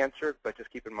answered, but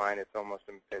just keep in mind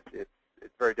it's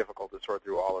very difficult to sort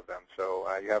through all of them. So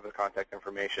you have the contact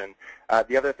information.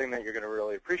 The other thing that you're going to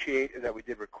really appreciate is that we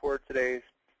did record today's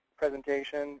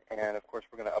presentation, and of course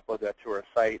we're going to upload that to our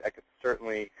site. I could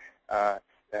certainly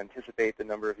anticipate the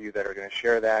number of you that are going to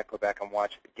share that, go back and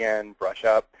watch it again, brush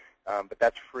up. But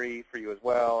that's free for you as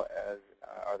well, as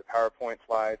are the PowerPoint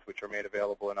slides, which are made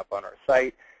available and up on our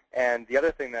site. And the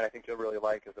other thing that I think you'll really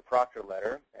like is the proctor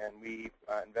letter, and we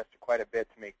invested quite a bit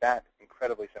to make that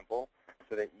incredibly simple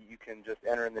so that you can just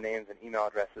enter in the names and email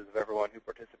addresses of everyone who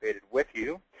participated with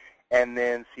you, and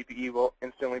then CPE will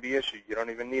instantly be issued. You don't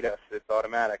even need us. It's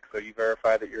automatic. So you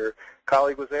verify that your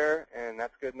colleague was there, and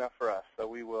that's good enough for us. So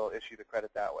we will issue the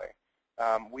credit that way.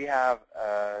 We have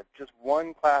just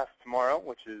one class tomorrow,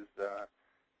 which is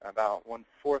about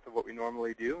 1/4 of what we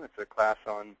normally do. It's a class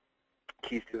on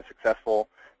keys to a successful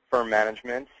firm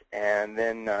management. And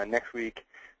then next week,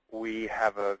 we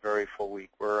have a very full week.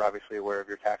 We're obviously aware of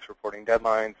your tax reporting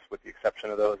deadlines, with the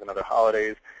exception of those and other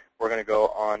holidays. We're going to go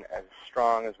on as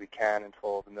strong as we can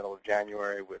until the middle of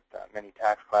January with many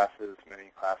tax classes,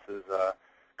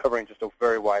 covering just a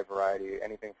very wide variety,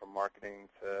 anything from marketing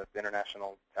to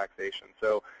international taxation.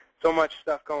 So much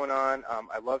stuff going on.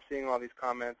 I love seeing all these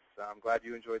comments. I'm glad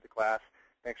you enjoyed the class.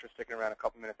 Thanks for sticking around a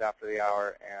couple minutes after the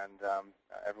hour, and I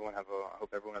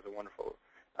hope everyone has a wonderful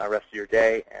rest of your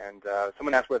day. And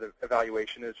someone asked where the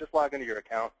evaluation is. Just log into your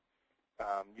account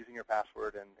using your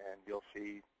password, and you'll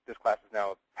see this class is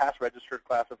now a pass-registered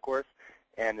class, of course,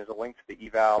 and there's a link to the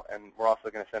eval, and we're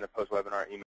also going to send a post-webinar email